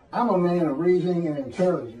 I'm a man of reasoning and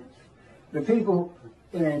intelligence. The people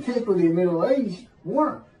in antiquity and Middle Age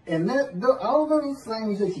weren't. And all those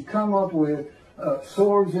things that you come up with,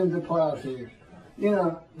 swords into plowshares, you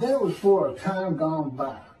know, that was for a time gone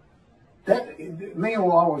by. Man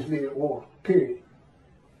will always be at war, period.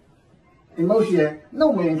 In Moshiach,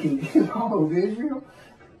 no man can get all of Israel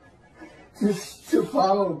to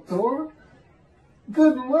follow the Torah.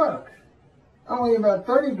 Good luck. Only about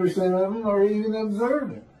 30% of them are even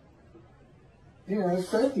observant. You know, it's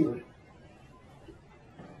secular.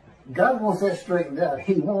 God wants that straightened out.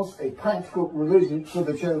 He wants a practical religion for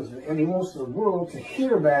the chosen. And he wants the world to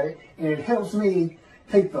hear about it. And it helps me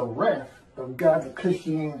take the wrath of God to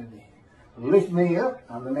Christianity. Lift me up.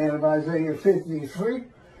 I'm the man of Isaiah 53.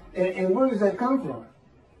 And where does that come from?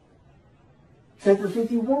 Chapter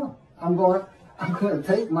 51. I'm going to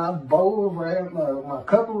take my bowl of wrath, my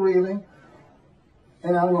cup of reeling,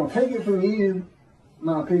 and I'm going to take it from you,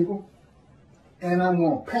 my people, and I'm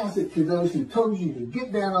going to pass it to those who told you to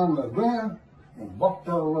get down on the ground and walked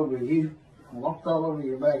all over you, and walked all over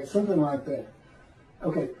your back, something like that.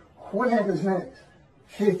 Okay, what happens next?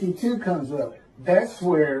 52 comes up. That's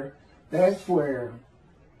where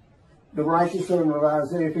the righteous servant of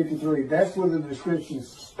Isaiah 53. That's where the description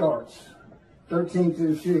starts. 13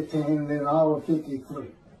 through 15, and then all of 53.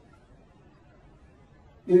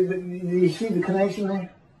 Do you see the connection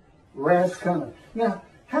there? Wrath's coming. Now,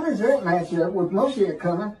 how does that match up with Moshiach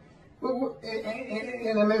coming?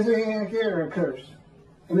 And a Messianic era occurs.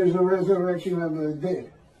 And there's a resurrection of the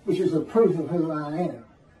dead, which is a proof of who I am.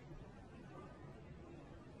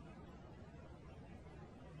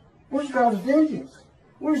 Where's God's vengeance?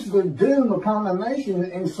 Where's the doom upon the nation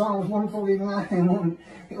in Psalms 149,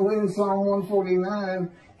 in Psalm 149,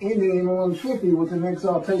 ending in 150 with an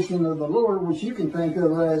exaltation of the Lord, which you can think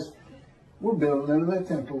of as, we're building the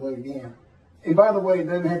temple again. And by the way, it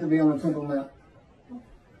doesn't have to be on the Temple Mount.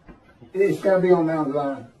 It's got to be on Mount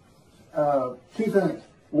Zion. Two things.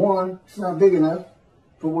 One, it's not big enough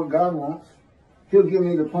for what God wants. He'll give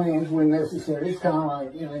me the plans when necessary. It's kind of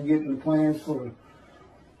like, getting the plans for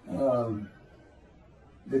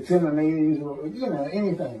the tenant meetings or,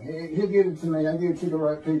 anything. He'll give it to me. I give it to the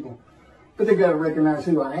right people. But they got to recognize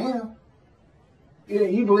who I am.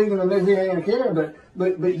 You believe in the Messianic era,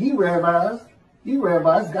 but you rabbis,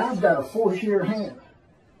 God's got to force your hand.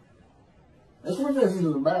 That's what this is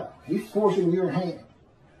about. He's forcing your hand.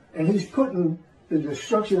 And he's putting the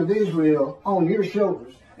destruction of Israel on your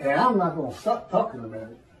shoulders. And I'm not going to stop talking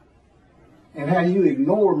about it. And how you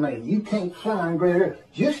ignore me. You can't find greater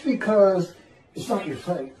just because it's not your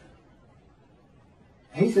faith.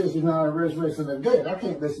 He says he's not a resurrection of the dead. I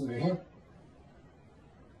can't listen to him.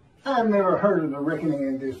 I've never heard of the reckoning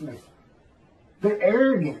and dismissal. They're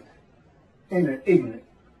arrogant and they're ignorant.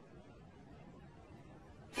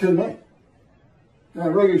 To me. Now,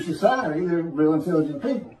 in regular society, they're real intelligent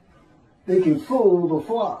people. They can fool the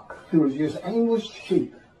flock, who are just aimless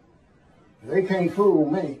sheep. They can't fool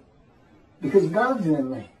me, because God's in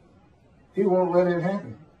me. He won't let it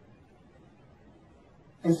happen.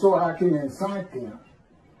 And so I can incite them.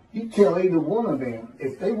 You tell either one of them,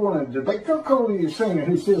 if they want to debate, don't call to your singer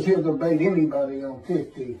who says he'll debate anybody on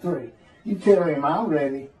 53. You tell him I'm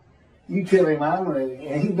ready. You tell him I'm ready.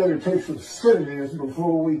 And he better take some sedatives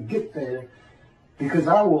before we get there, because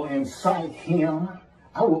I will incite him.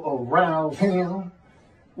 I will arouse him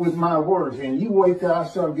with my words. And you wait till I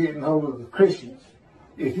start getting hold of the Christians.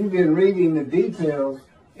 If you've been reading the details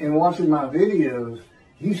and watching my videos,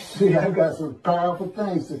 you see I've got some powerful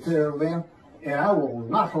things to tell them, and I will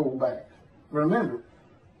not hold back. Remember,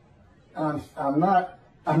 I'm not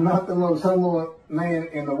the most humble man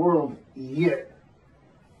in the world yet.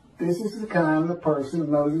 This is the kind of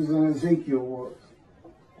person Moses and Ezekiel was.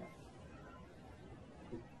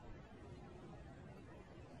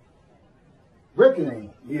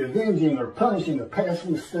 Reckoning, the avenging or punishing of past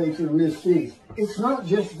mistakes or misdeeds. It's not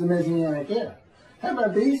just the Messianic era. How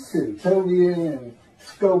about these two, Tobiah and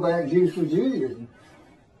Skoback, Jews for Judaism?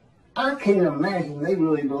 I can't imagine they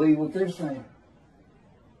really believe what they're saying.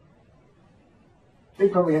 They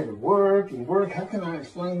probably had to work and work. How can I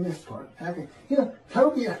explain this part?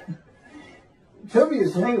 Tobiah's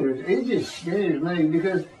language, it just scares me,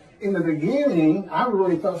 because in the beginning, I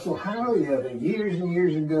really thought so highly of it. Years and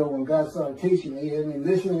years ago, when God started teaching me, and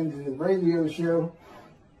listening to the radio show,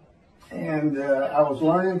 and I was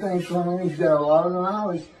learning things from him. He's got a lot of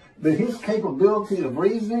knowledge, but his capability of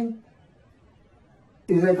reasoning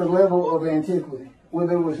is at the level of antiquity, where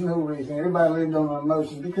there was no reason. Everybody lived on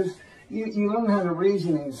emotion, because you learn how to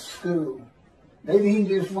reason in school. Maybe he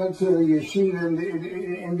just went to a yeshiva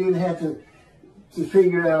and didn't have to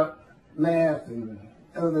figure out math and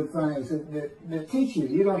other things that teach you.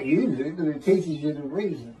 You don't use it, but it teaches you to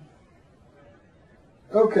reason.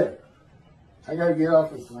 Okay, I got to get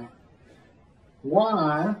off this thing.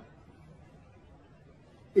 Why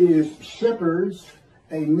is shepherds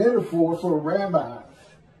a metaphor for rabbis?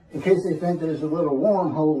 In case they think there's a little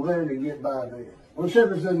wormhole there to get by there. Well,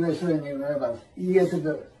 shepherds doesn't necessarily mean rabbis. Yes, it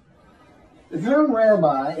does. The term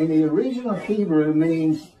rabbi in the original Hebrew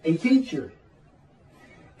means a teacher.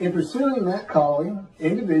 In pursuing that calling,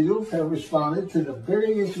 individuals have responded to the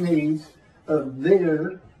various needs of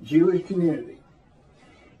their Jewish community.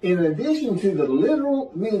 In addition to the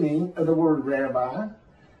literal meaning of the word rabbi,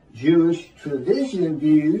 Jewish tradition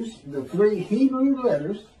views the three Hebrew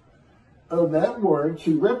letters of that word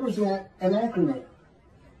to represent an acronym.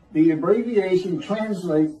 The abbreviation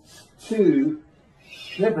translates to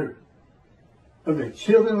shepherd of the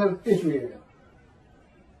children of Israel.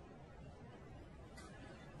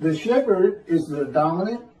 The shepherd is the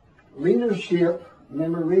dominant leadership.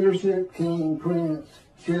 Remember, leadership, king, prince,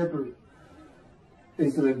 shepherd.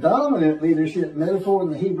 It's the dominant leadership metaphor in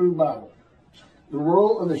the Hebrew Bible. The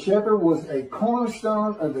role of the shepherd was a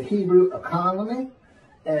cornerstone of the Hebrew economy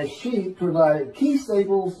as sheep provided key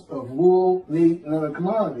staples of wool, meat, and other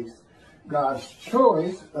commodities. God's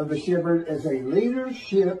choice of the shepherd as a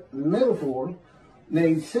leadership metaphor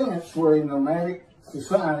made sense for a nomadic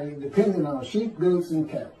society depending on sheep, goats, and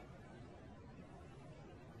cattle.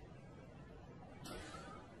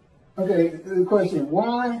 Okay, the question,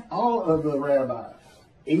 why all of the rabbis,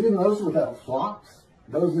 even those without flocks,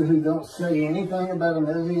 those who don't say anything about a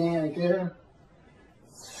Messianic era,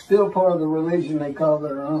 still part of the religion they call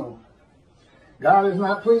their own? God is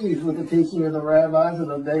not pleased with the teaching of the rabbis of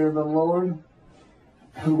the day of the Lord,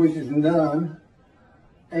 which is none,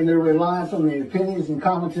 and their reliance on the opinions and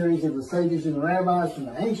commentaries of the sages and rabbis from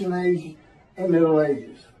the ancient age and Middle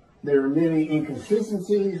Ages. There are many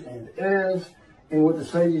inconsistencies and errors in what the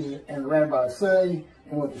sages and rabbis say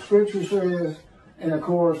and what the scripture says, and of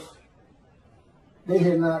course, they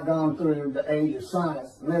had not gone through the age of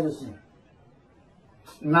science, medicine,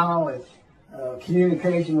 knowledge,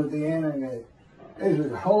 communication with the internet.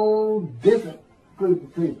 There's a whole different group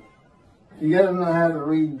of people. You got to know how to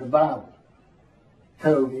read the Bible.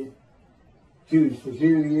 Talmud, Jews for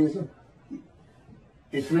Judaism.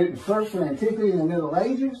 It's written first for antiquity in the Middle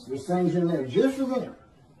Ages. There's things in there just for them.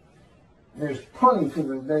 There's plenty for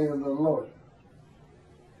the day of the Lord.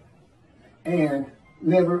 And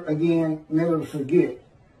never again, never forget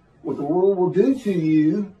what the world will do to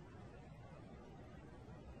you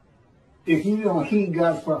if you don't heed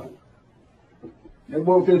God's prophet. And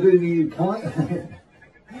what they'll do to you,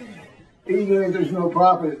 even if there's no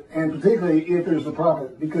prophet, and particularly if there's a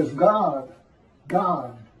prophet, because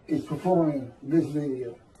God is performing this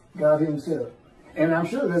video, God himself. And I'm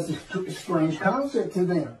sure that's a strange concept to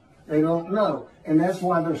them. They don't know. And that's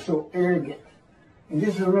why they're so arrogant. And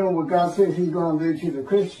just remember what God says he's going to do to the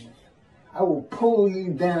Christians. I will pull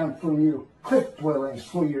you down from your cliff dwellings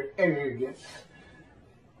for your arrogance.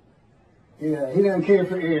 Yeah, he doesn't care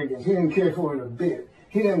for arrogance. He doesn't care for it a bit.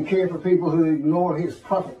 He doesn't care for people who ignore his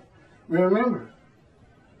prophet. Remember,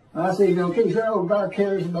 when I say you don't care, you say, oh, God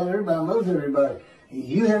cares about everybody, loves everybody.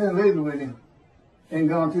 You haven't lived with him and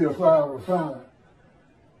gone through the fire of refinement.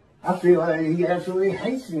 I feel like he absolutely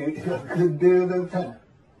hates me a good deal of the time.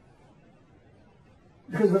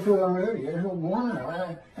 Because I feel I'm ready.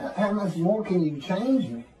 Why? How much more can you change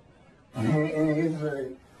me? And it's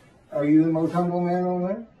like, are you the most humble man on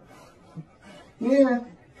earth? Yeah,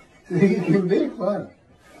 he can be funny.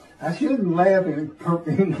 I shouldn't laugh and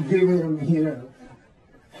give him,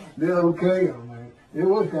 the okay on me. It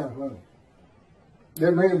was kind of funny.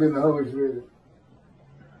 That may have been the Holy Spirit.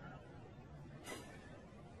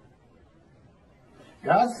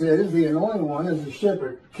 God says the anointed one is the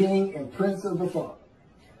shepherd, king, and prince of the flock,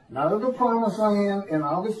 not of the promised land and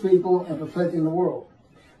all his people and perfecting the world.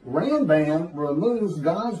 Rambam removes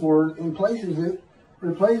God's word and replaces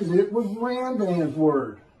it with Rambam's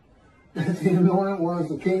word. The anointed one is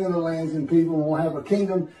the king of the lands and people will have a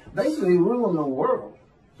kingdom basically ruling the world.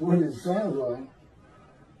 That's what it sounds like.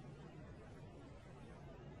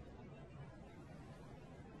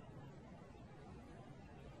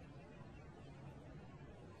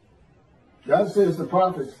 God says the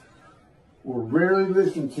prophets were rarely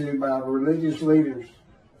listened to by religious leaders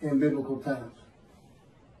in biblical times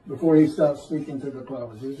before he stopped speaking to the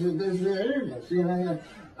prophets. There's the arrogance.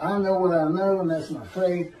 I know what I know, and that's my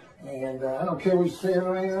faith, and I don't care what you say, I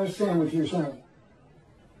don't even understand what you're saying.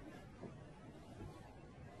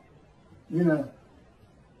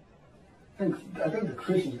 I think the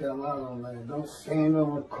Christians got a lot on that. Don't stand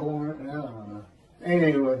on the corner, I don't know.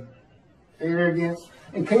 Anyway, arrogance.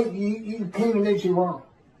 And you can't admit you're wrong.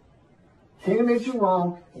 Can't admit you're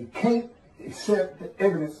wrong and can't accept the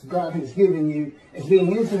evidence God has given you as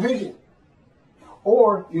being insufficient.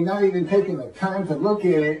 Or you're not even taking the time to look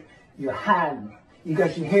at it, you're hiding. You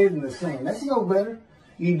got your head in the sand. That's no better.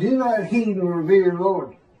 You do not heed and revere the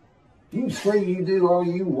Lord. You can say you do all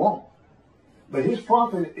you want. But his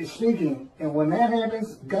prophet is speaking, and when that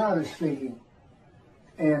happens, God is speaking.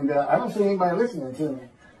 And I don't see anybody listening to me.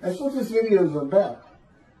 That's what this video is about.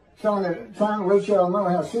 Trying to let y'all know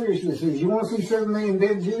how serious this is. You want to see 7 million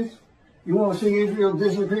dead Jews? You want to see Israel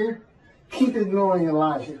disappear? Keep ignoring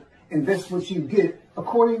Elijah. And that's what you get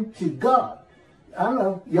according to God. I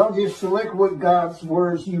know, y'all just select what God's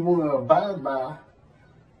words you want to abide by.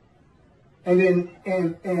 And then,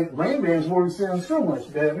 and Rambam's word sounds so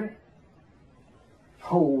much better.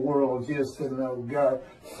 Whole world just to know God.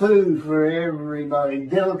 Food for everybody.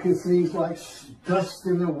 Delicacies like dust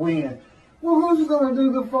in the wind. Well, who's going to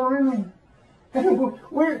do the farming?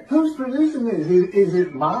 Who's producing this? Is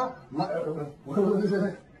it what was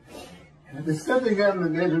that? The stuff they got in the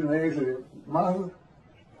desert and Exodus.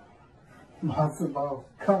 Matzo ball.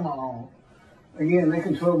 Come on. Again, they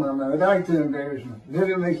control my mind. They like to embarrass me.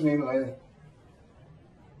 That makes me laugh.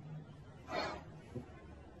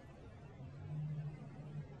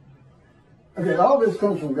 Okay, all this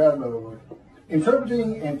comes from God, by the way.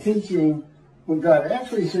 Interpreting and teaching what God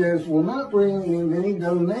actually says will not bring in many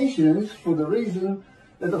donations for the reason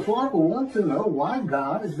that the flock will want to know why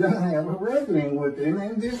God is going to have a reckoning with them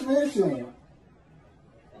and dismiss them.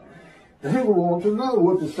 They will want to know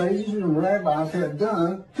what the sages and rabbis have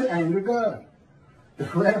done to anger God. The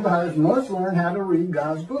rabbis must learn how to read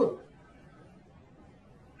God's book,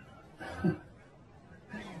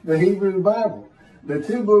 the Hebrew Bible. The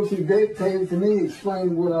two books he dictated to me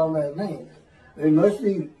explain what all that means. They must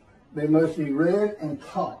be read and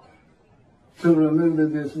taught to remove the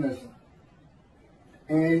dismissal.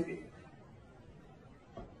 And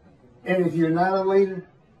if you're not a leader,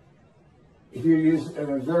 if you're just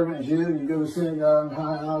an observant Jew, you go to synagogue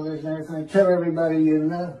and all this and everything, tell everybody you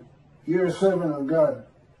know. You're a servant of God.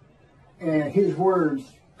 And his words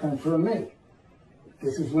come from me.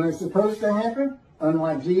 This is when it's supposed to happen,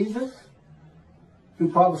 unlike Jesus,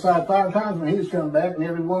 who prophesied 5 times when he was coming back, and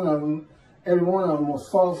every one of them was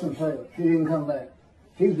false and failed. He didn't come back.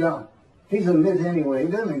 He's gone. He's a myth anyway.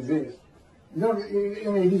 He doesn't exist.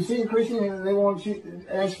 If you see a Christian and they want you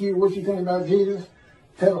to ask you what you think about Jesus,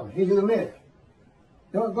 tell them he's a myth.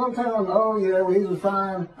 Don't tell them, oh yeah, well, he was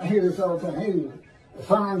fine. I hear this all the time. He was a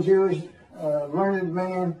fine Jewish, learned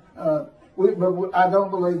man, but I don't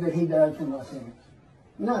believe that he died for my sins.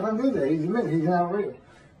 No, don't do that. He's a myth. He's not real.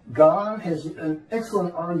 God has an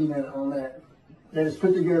excellent argument on that is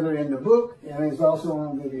put together in the book and is also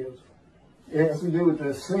on videos. It has to do with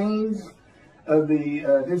the scenes of the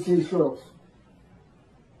Dead Sea Scrolls.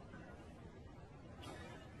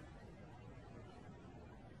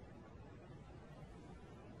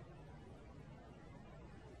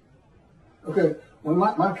 Okay, well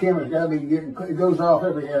my camera's got to be getting, it goes off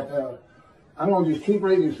every half hour. I'm going to just keep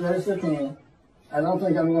reading as fast as I can. I don't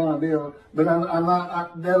think I'm going to be able, but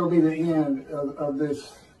that'll be the end of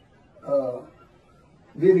this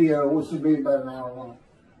video, which will be about an hour long.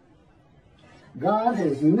 God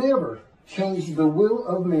has never changed the will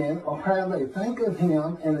of men or how they think of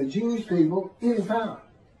him and the Jewish people any time.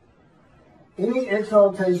 Any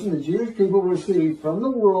exaltation the Jewish people receive from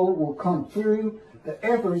the world will come through the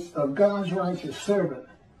efforts of God's righteous servant.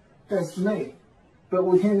 That's me. But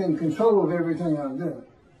with him in control of everything I'm doing.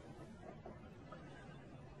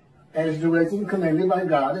 As directed and commanded by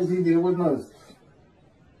God as he did with Moses.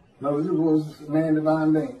 Moses was a man of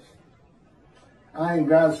divine beings. I am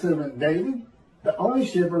God's servant David, the only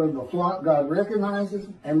shepherd of the flock God recognizes,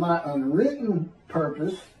 and my unwritten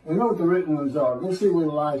purpose, we know what the written ones are. Go see what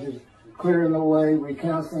Elijah's clearing the way,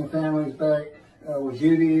 recounseling families back with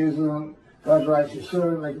Judaism, God's righteous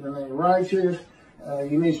servant, making the man righteous.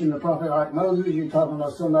 You mentioned the prophet like Moses, you're talking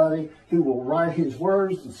about somebody who will write his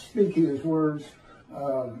words and speak his words.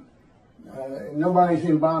 Nobody's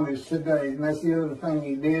in bondage today, and that's the other thing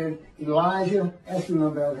he did. Elijah, ask him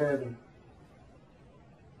about heaven.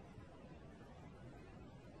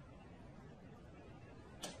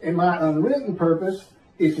 And my unwritten purpose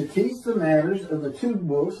is to teach the matters of the two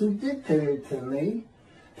books he dictated to me,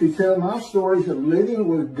 to tell my stories of living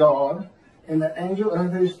with God and the angel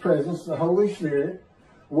of his presence, the Holy Spirit,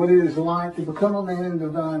 what it is like to become a man in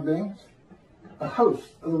divine beings, a host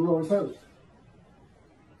of the Lord's host.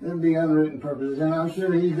 That would be unwritten purposes, and I'm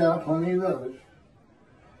sure he's got plenty of others.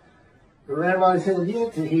 The rabbis have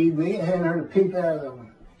yet to heed me. I hadn't heard a peep out of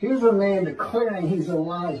them. Here's a man declaring he's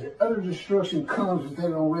Elijah. Utter destruction comes if they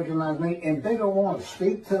don't recognize me, and they don't want to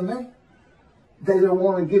speak to me. They don't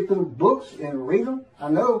want to get them books and read them. I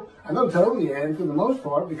know totally had for the most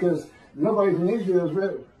part, because nobody from Israel has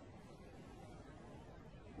read them.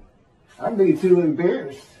 I'd be too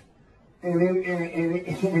embarrassed. And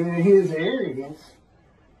in his arrogance,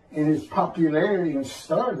 in his popularity and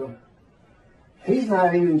stardom, he's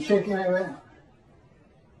not even checking it out.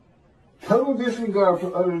 Total disregard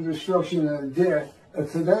for utter destruction and death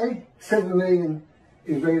of today, 7 million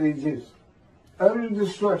Israeli Jews. Utter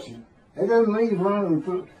destruction. They don't leave running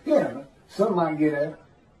for, yeah, some might get out.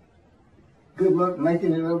 Good luck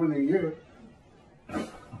making it over to Europe.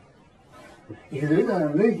 If they're going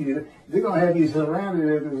to make you, they're going to have you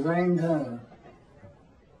surrounded at the same time.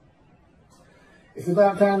 It's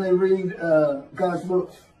about time they read God's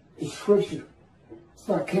books. It's scripture. It's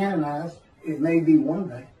not canonized. It may be one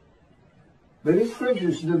day. But it's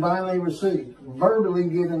scriptures divinely received, verbally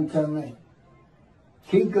given to me.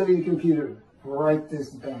 Keep go to your computer. Write this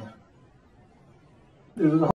down. There's a